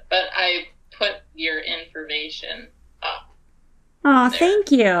watch it. But I put your information up. Oh,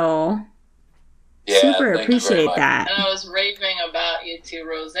 thank you. Yeah, super appreciate that. And I was raving about you to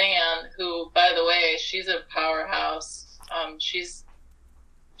Roseanne, who, by the way, she's a powerhouse.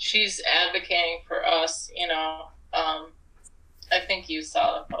 She's advocating for us, you know. I think you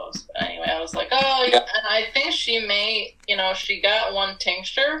saw the post. But anyway, I was like, oh, yeah. And I think she may, you know, she got one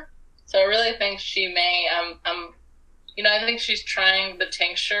tincture. So I really think she may, you know, I think she's trying the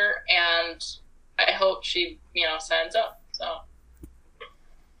tincture, and I hope she, you know, signs up. So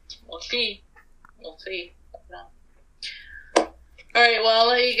we'll see. We'll see. All right, well, I'll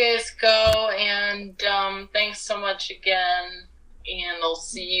let you guys go, and thanks so much again, and I'll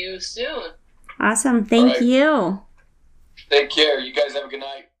see you soon. Awesome. Thank you. Take care. You guys have a good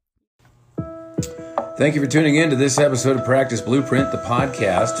night. Thank you for tuning in to this episode of Practice Blueprint, the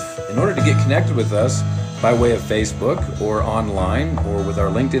podcast. In order to get connected with us by way of Facebook or online or with our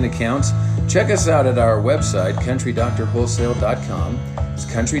LinkedIn accounts, check us out at our website, countrydoctorwholesale.com. It's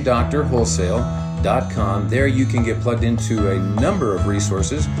countrydoctorwholesale.com. There you can get plugged into a number of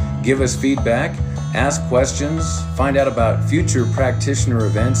resources, give us feedback, ask questions, find out about future practitioner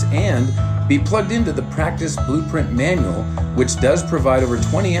events, and be plugged into the Practice Blueprint Manual, which does provide over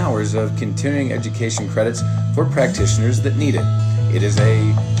 20 hours of continuing education credits for practitioners that need it. It is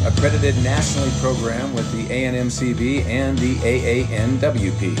a accredited nationally program with the ANMCB and the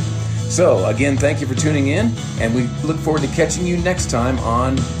AANWP. So, again, thank you for tuning in, and we look forward to catching you next time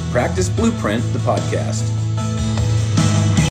on Practice Blueprint, the podcast.